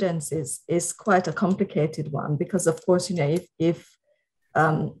of students is quite a complicated one, because of course,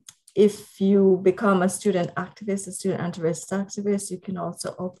 if you become a student activist, a student anti-racist activist, you can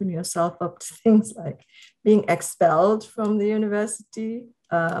also open yourself up to things like being expelled from the university,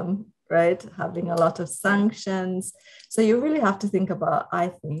 right? Having a lot of sanctions. So you really have to think about, I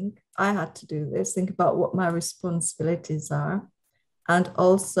think I had to do this, think about what my responsibilities are, and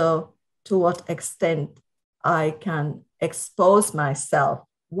also to what extent I can expose myself,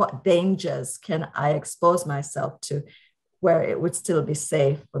 what dangers can I expose myself to, where it would still be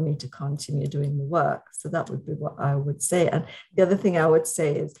safe for me to continue doing the work. So that would be what I would say. And the other thing I would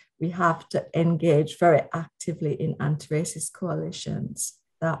say is we have to engage very actively in anti-racist coalitions.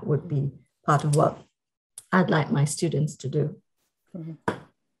 That would be part of what I'd like my students to do. Mm-hmm.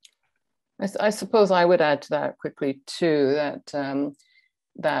 I suppose I would add to that quickly too,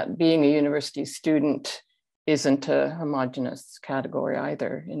 that being a university student isn't a homogenous category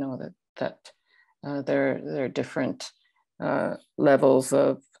either. That there are different levels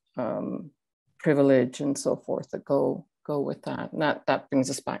of privilege and so forth that go with that. And that brings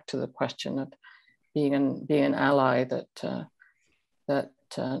us back to the question of being an ally that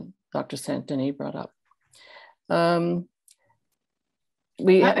Dr. St. Denis brought up.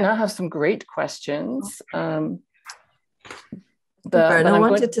 We now have some great questions. Verna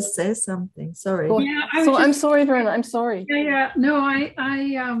wanted to say something. Sorry. Yeah, I'm sorry, Verna. I'm sorry. Yeah. No,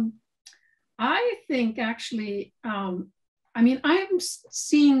 I think actually, I'm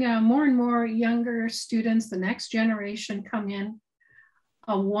seeing more and more younger students, the next generation, come in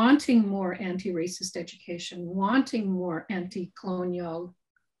wanting more anti-racist education, wanting more anti-colonial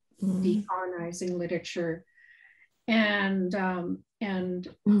decolonizing literature. And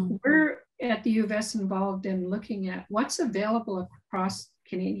we're at the U of S involved in looking at what's available across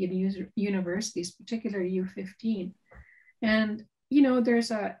Canadian universities, particularly U15. And,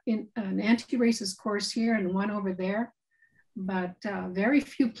 there's an anti-racist course here and one over there, but very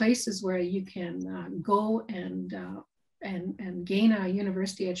few places where you can go and gain a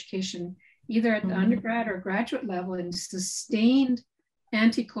university education, either at the undergrad or graduate level, in a sustained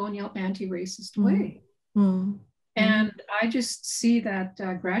anti-colonial, anti-racist way. And I just see that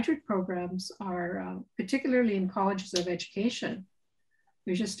graduate programs are, particularly in colleges of education,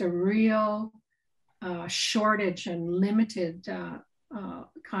 there's just a real shortage and limited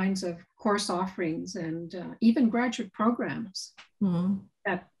kinds of course offerings and even graduate programs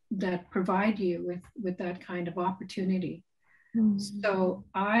that provide you with that kind of opportunity. So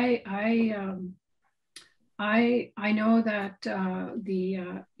I know that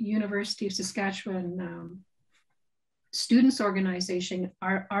the University of Saskatchewan students organization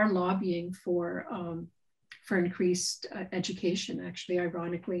are lobbying for increased education, actually,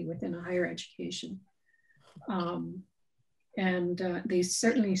 ironically, within a higher education. they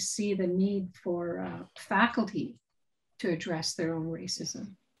certainly see the need for faculty to address their own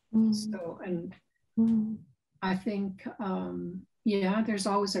racism. So, and I think, yeah, there's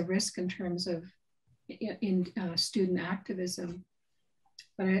always a risk in terms of student activism,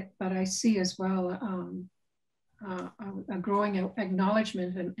 but I see as well a growing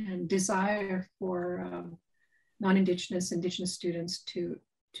acknowledgement and desire for non-Indigenous, Indigenous students to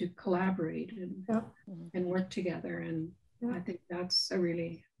collaborate and work together. And I think that's a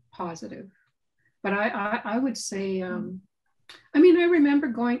really positive. But I would say, I mean, I remember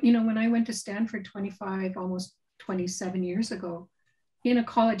going, you know, when I went to Stanford 25, almost 27 years ago, in a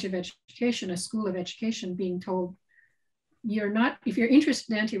college of education, a school of education, being told, you're not, if you're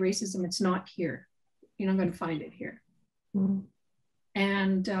interested in anti-racism, it's not here. You're not going to find it here.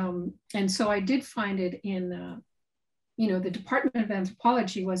 And so I did find it in, you know, the Department of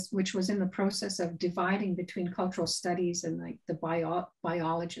Anthropology which was in the process of dividing between cultural studies and like the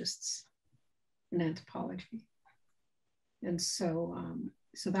biologists in anthropology. And so,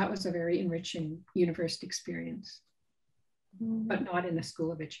 so that was a very enriching university experience, but not in the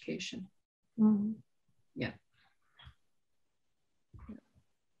School of Education. Yeah.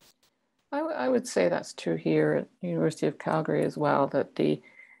 I would say that's true here at University of Calgary as well, that the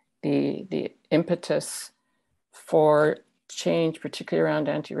impetus for change, particularly around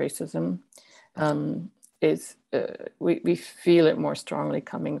anti-racism, is we feel it more strongly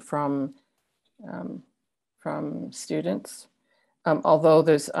coming from students. Although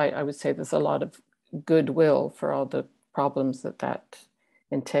there's, I would say there's a lot of goodwill for all the problems that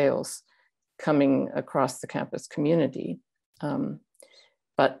entails coming across the campus community.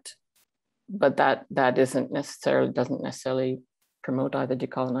 But that doesn't necessarily promote either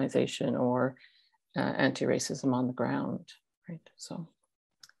decolonization or anti-racism on the ground, right? So,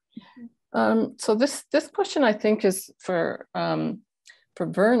 so this question I think is for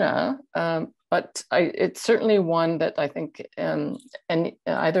Verna, but it's certainly one that I think and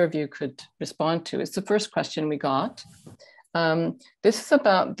either of you could respond to. It's the first question we got. This is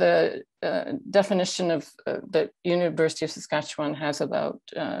about the definition of that University of Saskatchewan has about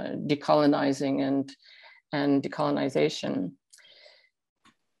decolonizing and decolonization.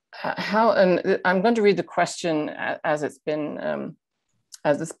 And I'm going to read the question as it's been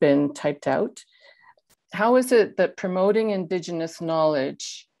typed out. How is it that promoting Indigenous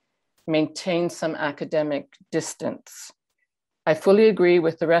knowledge maintains some academic distance? I fully agree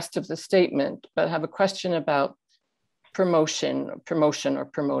with the rest of the statement, but have a question about promotion or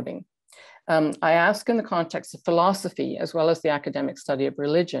promoting. I ask in the context of philosophy, as well as the academic study of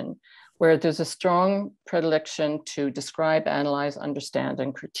religion, where there's a strong predilection to describe, analyze, understand,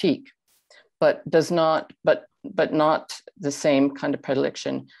 and critique, but not the same kind of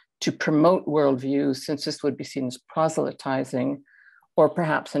predilection to promote worldviews, since this would be seen as proselytizing or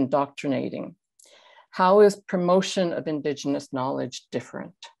perhaps indoctrinating. How is promotion of Indigenous knowledge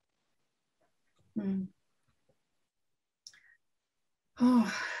different?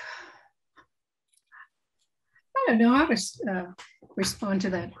 Oh, I don't know how to respond to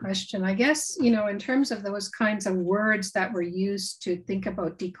that question. I guess, you know, in terms of those kinds of words that were used to think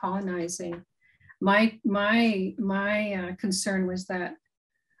about decolonizing, my concern was that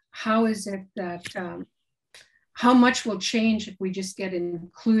how is it that, how much will change if we just get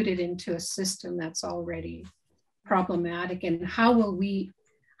included into a system that's already problematic, and how will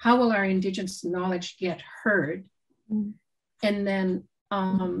our Indigenous knowledge get heard? And then,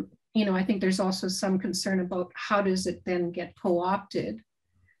 you know, I think there's also some concern about how does it then get co-opted?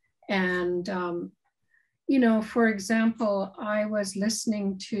 And, you know, for example, I was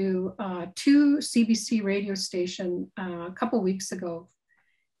listening to 2 CBC radio station a couple of weeks ago,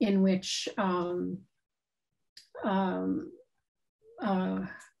 in which,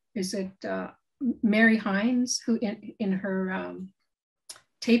 Mary Hines, who in her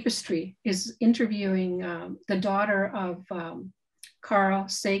tapestry is interviewing the daughter of Carl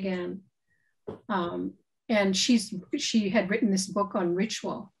Sagan, and she had written this book on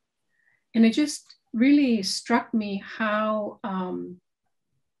ritual, and it just really struck me how I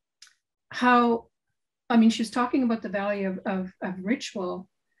mean, she was talking about the value of ritual,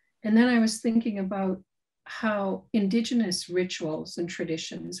 and then I was thinking about how Indigenous rituals and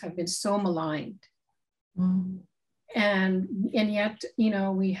traditions have been so maligned. And yet, you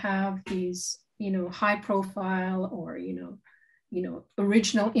know, we have these, you know, high profile or, you know,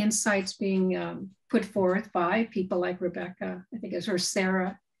 original insights being put forth by people like Rebecca, I think it was her,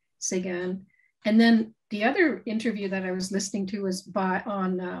 Sarah Sagan. And then the other interview that I was listening to was by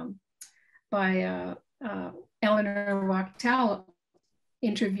Eleanor Wachtel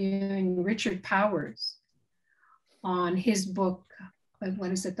interviewing Richard Powers. on his book,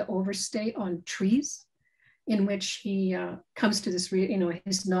 what is it, The Overstay on Trees, in which he comes to this,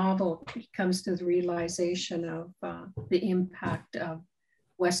 his novel, he comes to the realization of the impact of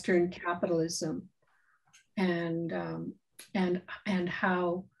Western capitalism and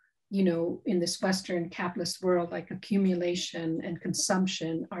how, in this Western capitalist world, like accumulation and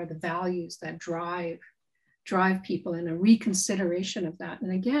consumption are the values that drive people, and a reconsideration of that.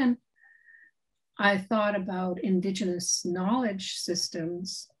 And again, I thought about Indigenous knowledge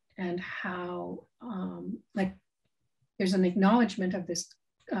systems and how, like, there's an acknowledgement of this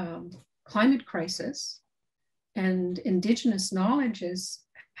climate crisis, and Indigenous knowledges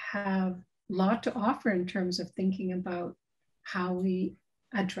have a lot to offer in terms of thinking about how we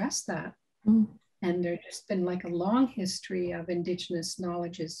address that. Mm. And there's just been like a long history of Indigenous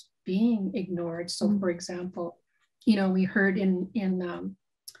knowledges being ignored. So, for example, we heard in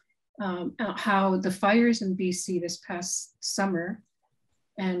how the fires in BC this past summer,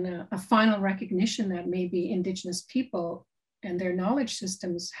 and a final recognition that maybe Indigenous people and their knowledge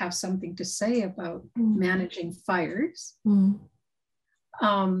systems have something to say about managing fires.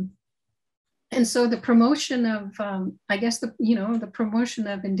 And so the promotion of, the promotion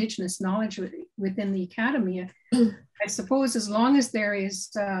of Indigenous knowledge within the academy, I suppose, as long as there is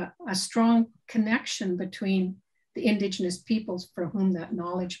a strong connection between the Indigenous peoples for whom that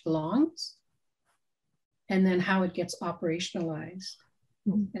knowledge belongs, and then how it gets operationalized.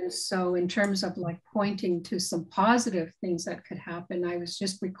 And so in terms of like pointing to some positive things that could happen, I was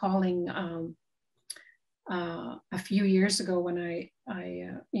just recalling a few years ago when I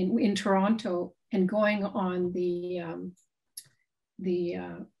in Toronto, and going on the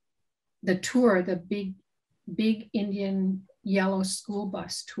tour, the big Indian yellow school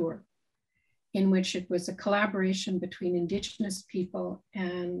bus tour, in which it was a collaboration between Indigenous people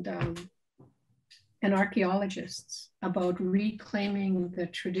and archaeologists about reclaiming the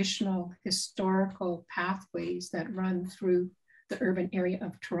traditional historical pathways that run through the urban area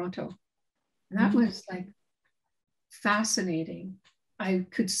of Toronto. And that was like fascinating. I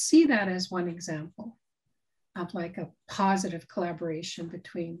could see that as one example of like a positive collaboration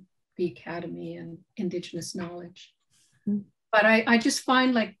between the academy and Indigenous knowledge. But I just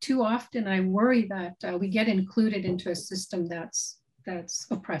find, like, too often I worry that we get included into a system that's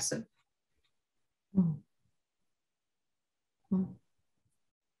oppressive.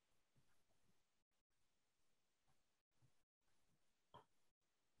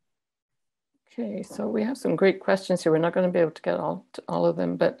 Okay, so we have some great questions here. We're not going to be able to get all of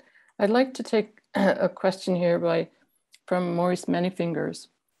them, but I'd like to take a question here from Maurice Manyfingers.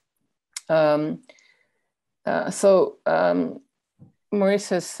 Maurice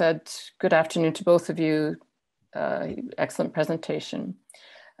has said, good afternoon to both of you. Excellent presentation.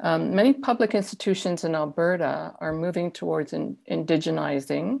 Many public institutions in Alberta are moving towards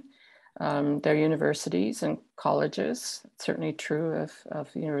indigenizing their universities and colleges. It's certainly true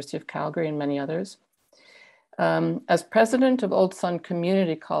of the University of Calgary and many others. As president of Old Sun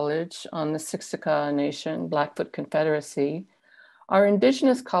Community College on the Siksika Nation, Blackfoot Confederacy, our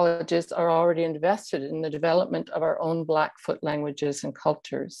Indigenous colleges are already invested in the development of our own Blackfoot languages and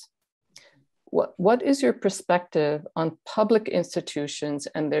cultures. What is your perspective on public institutions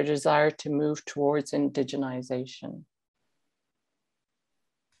and their desire to move towards indigenization?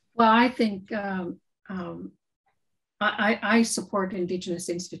 Well, I think I support Indigenous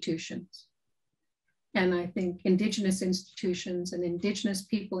institutions. And I think Indigenous institutions and Indigenous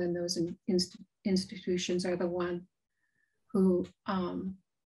people in those institutions are the one who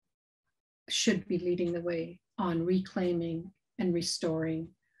should be leading the way on reclaiming and restoring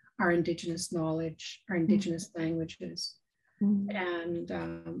our Indigenous knowledge, our Indigenous languages. And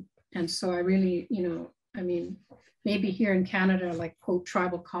so I really, I mean, maybe here in Canada, like, quote,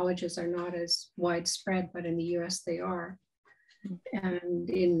 tribal colleges are not as widespread, but in the US they are. And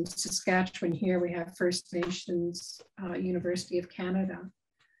in Saskatchewan here, we have First Nations University of Canada.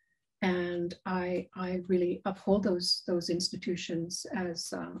 And I really uphold those institutions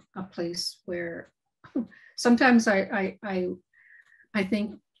as a place where sometimes I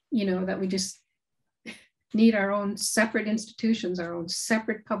think, that we just need our own separate institutions, our own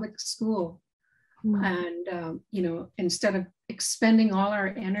separate public school. And, instead of expending all our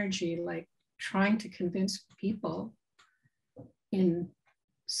energy, like trying to convince people in,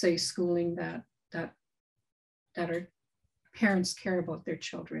 say, schooling that our parents care about their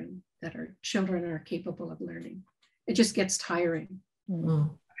children, that our children are capable of learning. It just gets tiring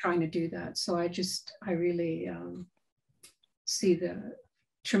trying to do that. So I really see the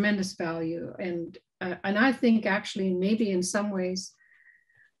tremendous value. And I think actually maybe in some ways,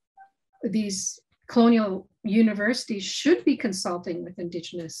 these colonial universities should be consulting with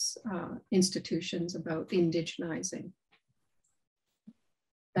Indigenous institutions about indigenizing.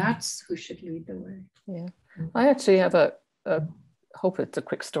 That's who should lead the way. Yeah, I actually have a hope it's a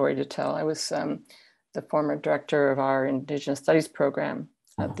quick story to tell. I was the former director of our Indigenous Studies program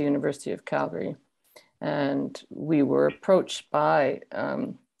at the University of Calgary, and we were approached by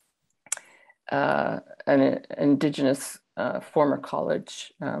an Indigenous former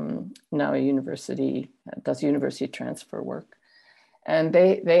college, now a university, does university transfer work. And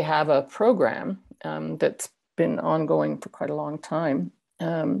they have a program that's been ongoing for quite a long time,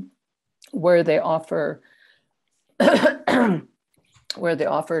 where they offer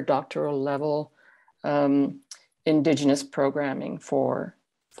doctoral level Indigenous programming for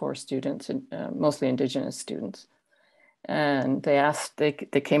students, mostly Indigenous students. And they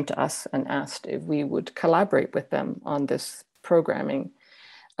came to us and asked if we would collaborate with them on this programming.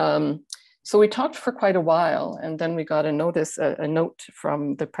 So we talked for quite a while, and then we got a note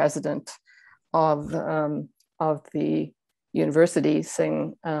from the president of the university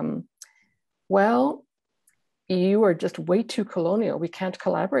saying, well, you are just way too colonial. We can't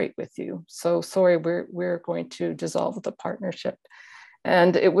collaborate with you. So sorry, we're going to dissolve the partnership.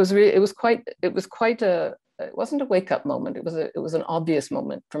 And it wasn't a wake-up moment. It was an obvious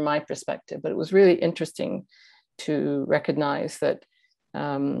moment from my perspective, but it was really interesting to recognize that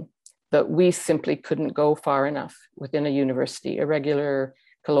that we simply couldn't go far enough within a university, a regular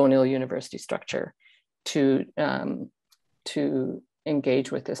colonial university structure, to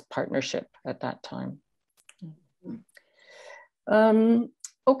engage with this partnership at that time.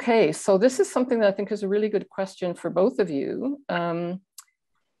 Okay, so this is something that I think is a really good question for both of you.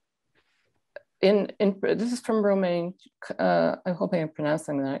 This is from Romain, I hope I am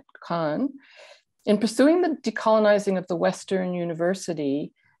pronouncing that, Khan. In pursuing the decolonizing of the Western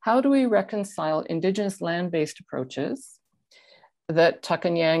University, how do we reconcile Indigenous land-based approaches that Tuck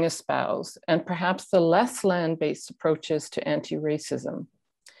and Yang espouse, and perhaps the less land-based approaches to anti-racism?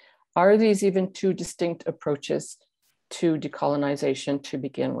 Are these even two distinct approaches to decolonization to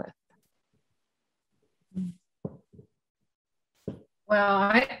begin with? Well,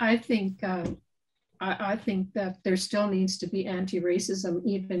 I think that there still needs to be anti-racism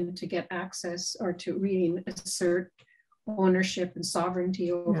even to get access or to really assert ownership and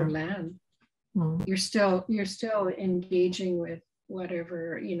sovereignty over land. You're still engaging with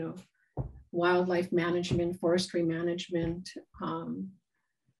whatever, wildlife management, forestry management,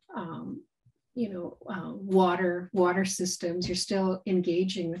 water systems. You're still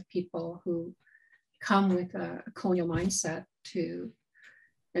engaging with people who come with a colonial mindset too.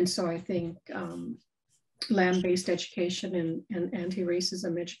 And so I think land-based education and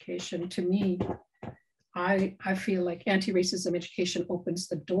anti-racism education, to me, I feel like anti-racism education opens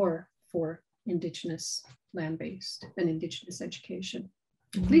the door for Indigenous land-based and Indigenous education.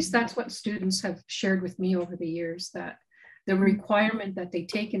 At least that's what students have shared with me over the years, that the requirement that they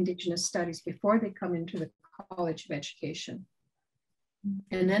take Indigenous studies before they come into the College of Education.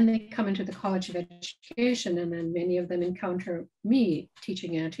 And then they come into the College of Education, and then many of them encounter me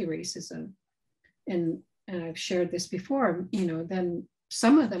teaching anti-racism. And I've shared this before, then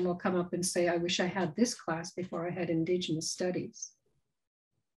some of them will come up and say, I wish I had this class before I had Indigenous studies,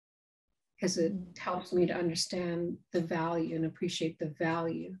 because it helps me to understand the value and appreciate the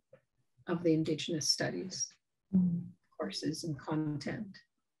value of the Indigenous studies courses and content.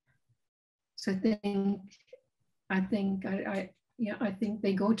 So I think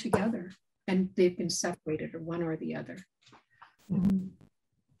they go together, and they've been separated, or one or the other.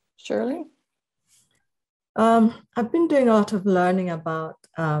 Shirley? I've been doing a lot of learning about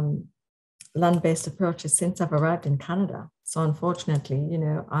land-based approaches since I've arrived in Canada. So unfortunately,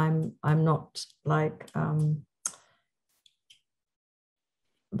 I'm not like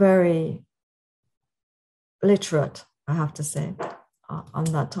very literate, I have to say, on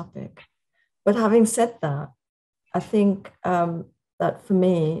that topic. But having said that, I think that for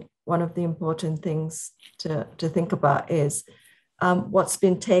me, one of the important things to think about is what's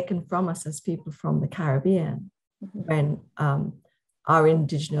been taken from us as people from the Caribbean when our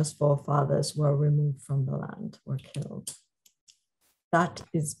Indigenous forefathers were removed from the land, were killed. That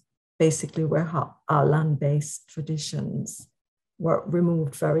is basically where our land-based traditions were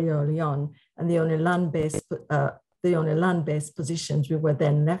removed very early on, and the only land-based positions we were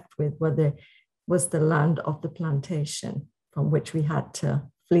then left with was the land of the plantation, from which we had to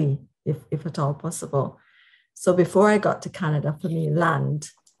flee, if at all possible. So before I got to Canada, for me,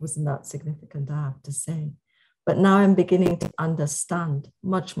 land wasn't that significant, I have to say. But now I'm beginning to understand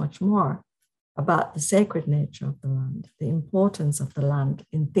much, much more about the sacred nature of the land, the importance of the land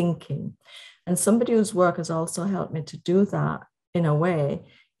in thinking. And somebody whose work has also helped me to do that in a way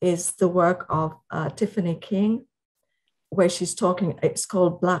is the work of Tiffany King, where she's talking, it's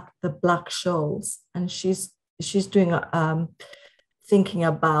called The Black Shoals. And she's doing thinking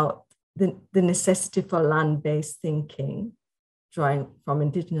about the necessity for land-based thinking, drawing from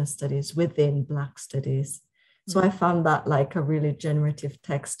Indigenous studies within Black studies. So I found that like a really generative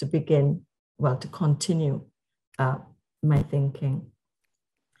text to begin, well, to continue my thinking.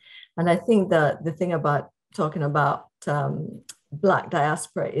 And I think that the thing about talking about Black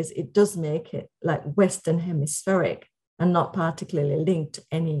diaspora is it does make it like Western hemispheric and not particularly linked to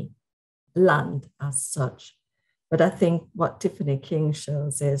any land as such. But I think what Tiffany King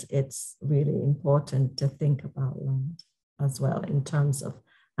shows is it's really important to think about land as well in terms of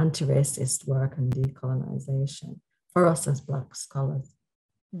anti-racist work and decolonization for us as Black scholars.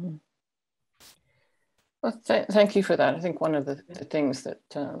 Mm-hmm. Well, thank you for that. I think one of the things that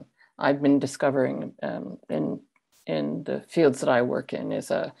I've been discovering in the fields that I work in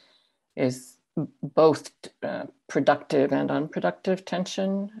is both productive and unproductive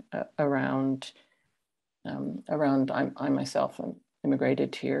tension around I myself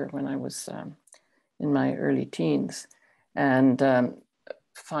immigrated here when I was in my early teens, and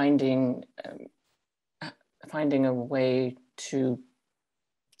finding a way to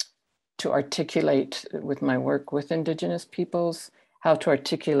articulate with my work with Indigenous peoples, how to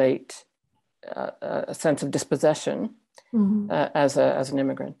articulate a sense of dispossession as an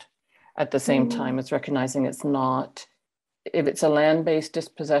immigrant, at the same time as recognizing it's not, if it's a land-based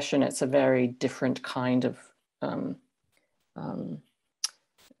dispossession, it's a very different kind of,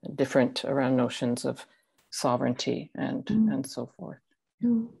 different around notions of sovereignty and so forth.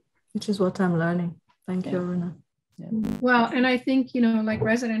 Which is what I'm learning. Thank you, Verna. Yeah. Well, and I think, you know, like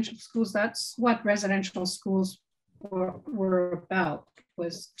residential schools, that's what residential schools were about,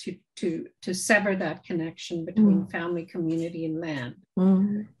 was to sever that connection between family, community, and land.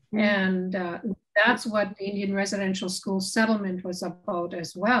 And that's what the Indian residential school settlement was about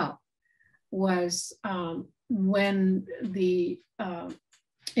as well, was when the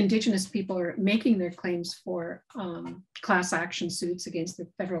Indigenous people are making their claims for class action suits against the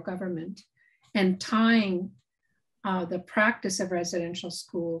federal government and tying the practice of residential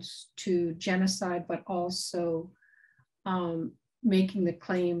schools to genocide, but also making the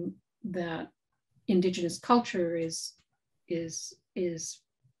claim that Indigenous culture is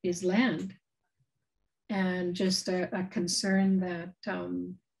land, and just a concern that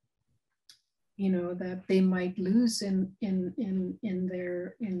you know, that they might lose in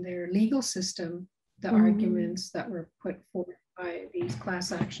their legal system the arguments that were put forth by these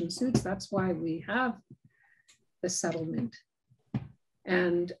class action suits. That's why we have the settlement,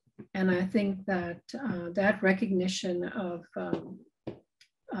 and I think that that recognition of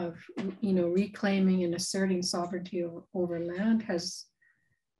you know, reclaiming and asserting sovereignty over land has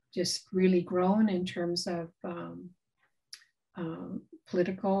just really grown in terms of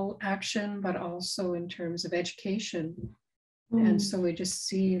political action, but also in terms of education. And so we just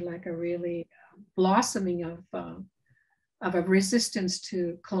see like a really blossoming of a resistance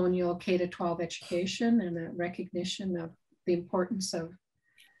to colonial K-12 education, and a recognition of the importance of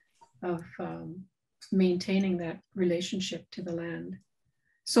maintaining that relationship to the land.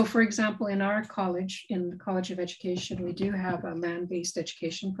 So for example, in our college, in the College of Education, we do have a land-based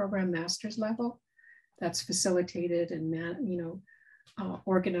education program, master's level, that's facilitated and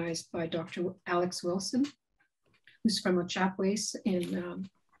organized by Dr. Alex Wilson, who's from Ochapwace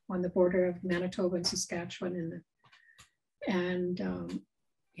on the border of Manitoba and Saskatchewan. And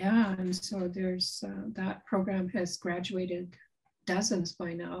so there's that program has graduated dozens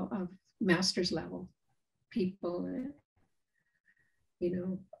by now of master's level people,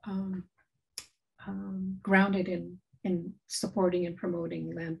 grounded in supporting and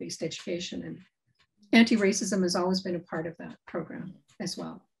promoting land-based education. And anti-racism has always been a part of that program as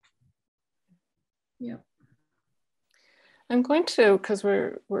well. Yeah. I'm going to, because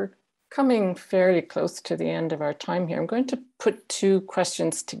we're coming fairly close to the end of our time here, I'm going to put two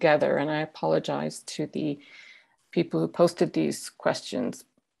questions together, and I apologize to the people who posted these questions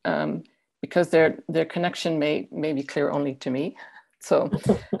because their connection may be clear only to me. So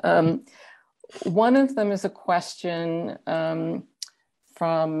one of them is a question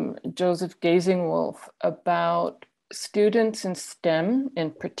from Joseph Gazingwolf about students in STEM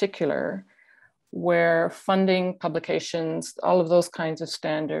in particular, where funding, publications, all of those kinds of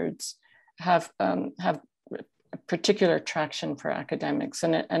standards have particular attraction for academics,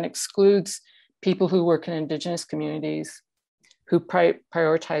 and excludes people who work in Indigenous communities, who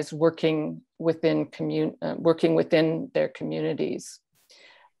prioritize working within their communities.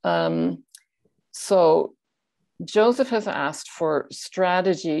 So Joseph has asked for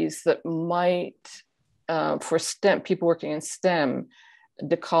strategies that might, for STEM, people working in STEM,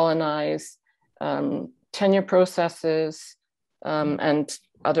 decolonize, tenure processes, and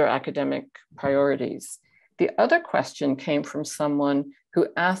other academic priorities. The other question came from someone who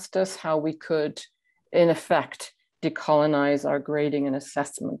asked us how we could, in effect, decolonize our grading and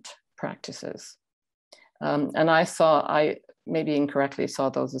assessment practices. And I maybe incorrectly saw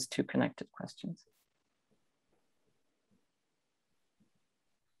those as two connected questions.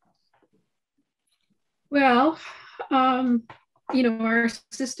 Well, you know, our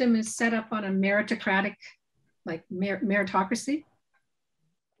system is set up on a meritocratic, like meritocracy.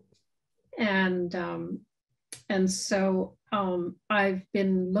 And so I've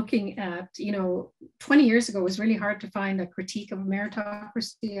been looking at, you know, 20 years ago, it was really hard to find a critique of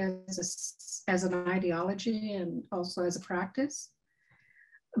meritocracy as an ideology and also as a practice.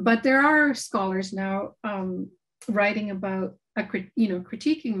 But there are scholars now writing about,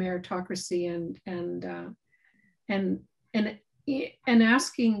 critiquing meritocracy and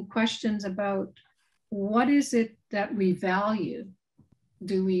asking questions about what is it that we value?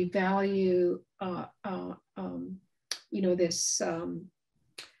 Do we value, this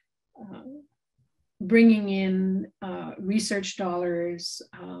bringing in research dollars,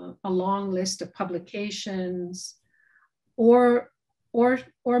 a long list of publications, or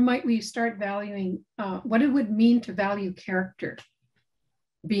might we start valuing what it would mean to value character,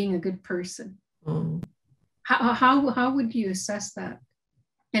 being a good person? Mm. How would you assess that?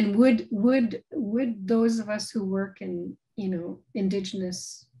 And would those of us who work in, you know,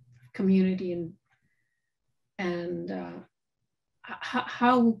 Indigenous community and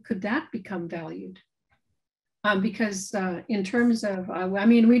how could that become valued? Because in terms of, I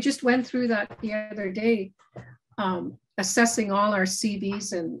mean, we just went through that the other day, assessing all our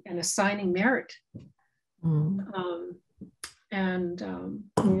CVs and assigning merit. Mm.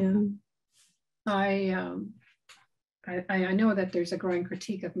 I know that there's a growing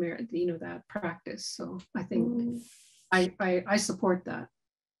critique of merit, you know, that practice. So I think I support that.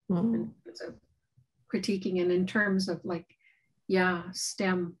 In terms of critiquing and in terms of like, yeah,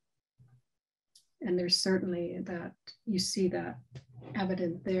 STEM. And there's certainly that, you see that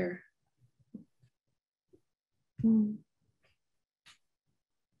evident there.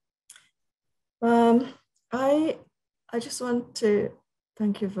 I just want to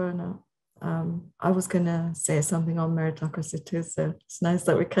thank you, Verna. I was going to say something on meritocracy too, so it's nice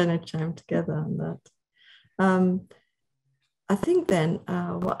that we kind of chimed together on that. I think then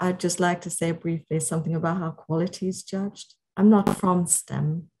what I'd just like to say briefly is something about how quality is judged. I'm not from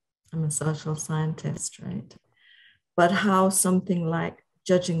STEM, I'm a social scientist, right? But how something like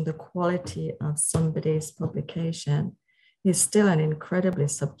judging the quality of somebody's publication is still an incredibly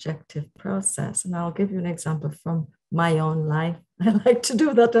subjective process. And I'll give you an example from my own life. I like to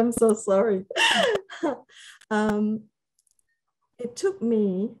do that, I'm so sorry. It took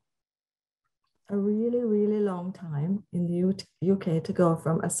me a really, really long time in the UK to go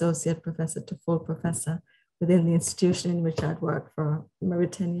from associate professor to full professor within the institution in which I'd worked for maybe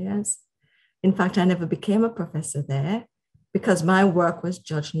 10 years. In fact, I never became a professor there because my work was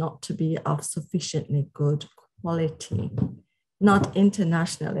judged not to be of sufficiently good quality, not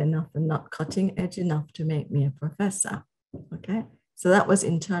international enough and not cutting edge enough to make me a professor. Okay, so that was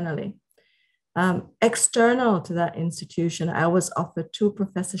internally. External to that institution, I was offered 2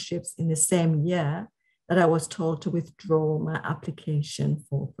 professorships in the same year that I was told to withdraw my application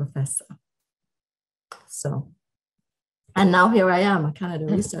for professor. So, and now here I am, a Canada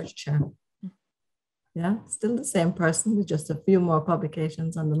research chair. Yeah, still the same person with just a few more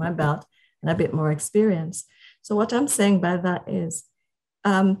publications under my belt and a bit more experience. So what I'm saying by that is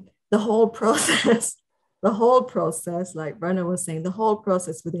the whole process, like Verna was saying, the whole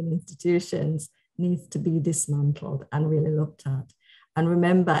process within institutions needs to be dismantled and really looked at. And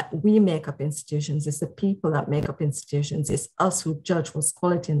remember, we make up institutions. It's the people that make up institutions. It's us who judge what's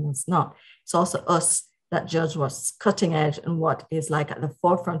quality and what's not. It's also us that judge what's cutting edge and what is like at the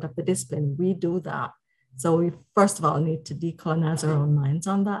forefront of the discipline. We do that. So we first of all need to decolonize our own minds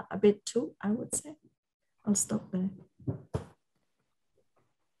on that a bit too, I would say. I'll stop there.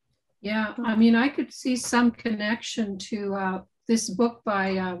 Yeah, I mean, I could see some connection to this book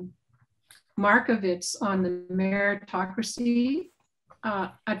by Markovits on the meritocracy.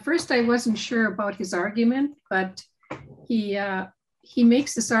 At first, I wasn't sure about his argument, but he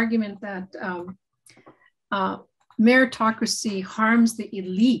makes this argument that meritocracy harms the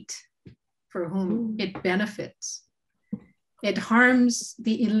elite for whom it benefits. It harms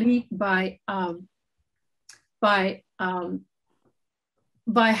the elite by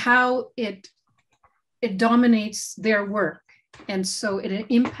how it dominates their work. And so it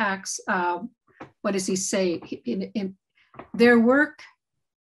impacts, what does he say? Their work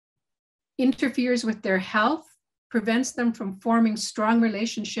interferes with their health, prevents them from forming strong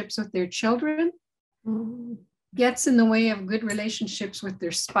relationships with their children, gets in the way of good relationships with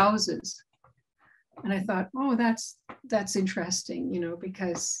their spouses. And I thought, oh, that's interesting, you know,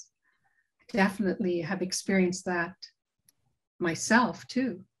 because definitely have experienced that myself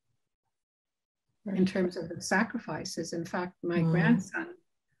too, in terms of the sacrifices. In fact, my grandson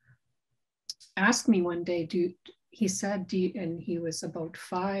asked me one day, he said, and he was about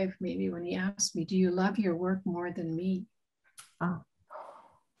 5 maybe when he asked me, do you love your work more than me? Oh.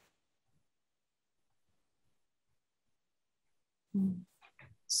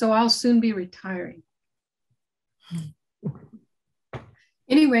 So I'll soon be retiring.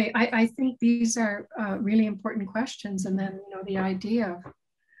 Anyway, I think these are really important questions. And then, you know, the idea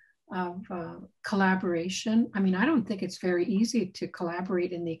of collaboration. I mean, I don't think it's very easy to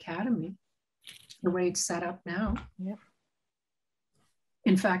collaborate in the academy the way it's set up now. Yeah.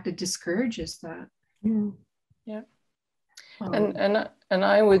 In fact, it discourages that. Yeah. And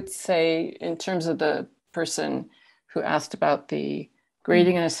I would say, in terms of the person who asked about the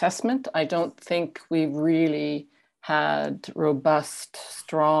grading and assessment, I don't think we really had robust,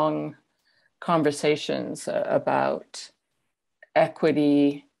 strong conversations about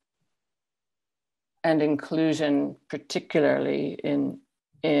equity and inclusion, particularly in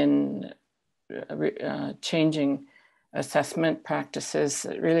changing assessment practices,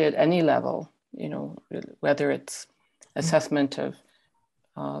 really at any level, you know, whether it's assessment of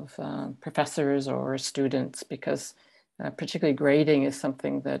professors or students, because particularly grading is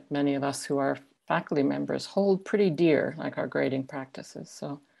something that many of us who are faculty members hold pretty dear, like our grading practices.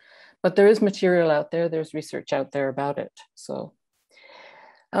 So, but there is material out there, there's research out there about it. So,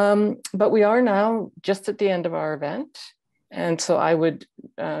 but we are now just at the end of our event. And so I would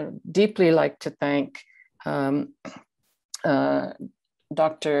deeply like to thank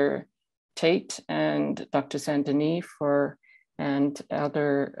Dr. Tate and Dr. St. Denis and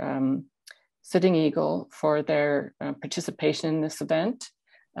Elder Sitting Eagle for their participation in this event.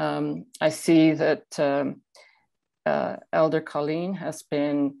 I see that Elder Colleen has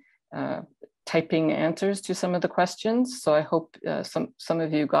been typing answers to some of the questions, so I hope some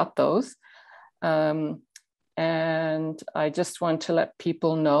of you got those. And I just want to let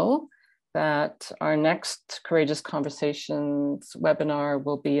people know that our next Courageous Conversations webinar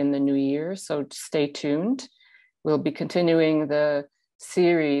will be in the new year, so stay tuned. We'll be continuing the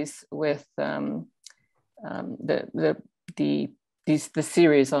series with the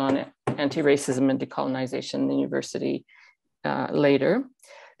series on anti-racism and decolonization in the university later.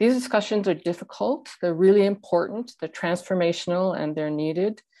 These discussions are difficult, they're really important, they're transformational, and they're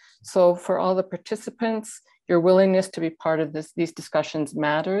needed. So for all the participants, your willingness to be part of these discussions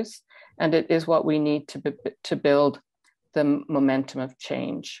matters, and it is what we need to build the momentum of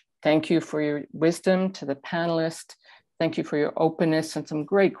change. Thank you for your wisdom to the panelists. Thank you for your openness and some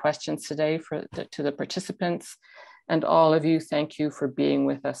great questions today to the participants. And all of you, thank you for being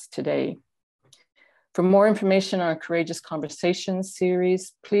with us today. For more information on our Courageous Conversations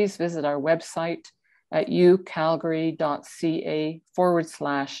series, please visit our website at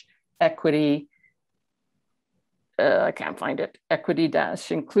ucalgary.ca/equity. I can't find it,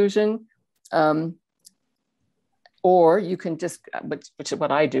 equity-inclusion. Or you can just, which is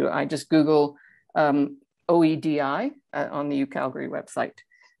what I do, I just Google OEDI on the UCalgary website.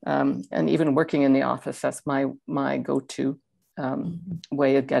 And even working in the office, that's my go-to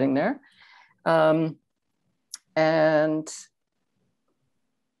way of getting there. And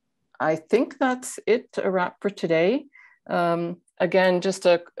I think that's it, a wrap for today. Again, just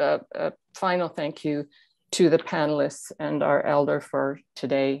a final thank you to the panelists and our elder for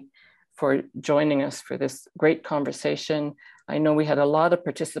today for joining us for this great conversation. I know we had a lot of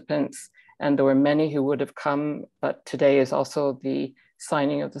participants and there were many who would have come, but today is also the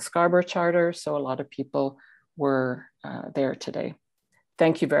signing of the Scarborough Charter, so a lot of people were there today.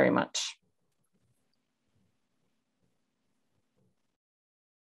 Thank you very much.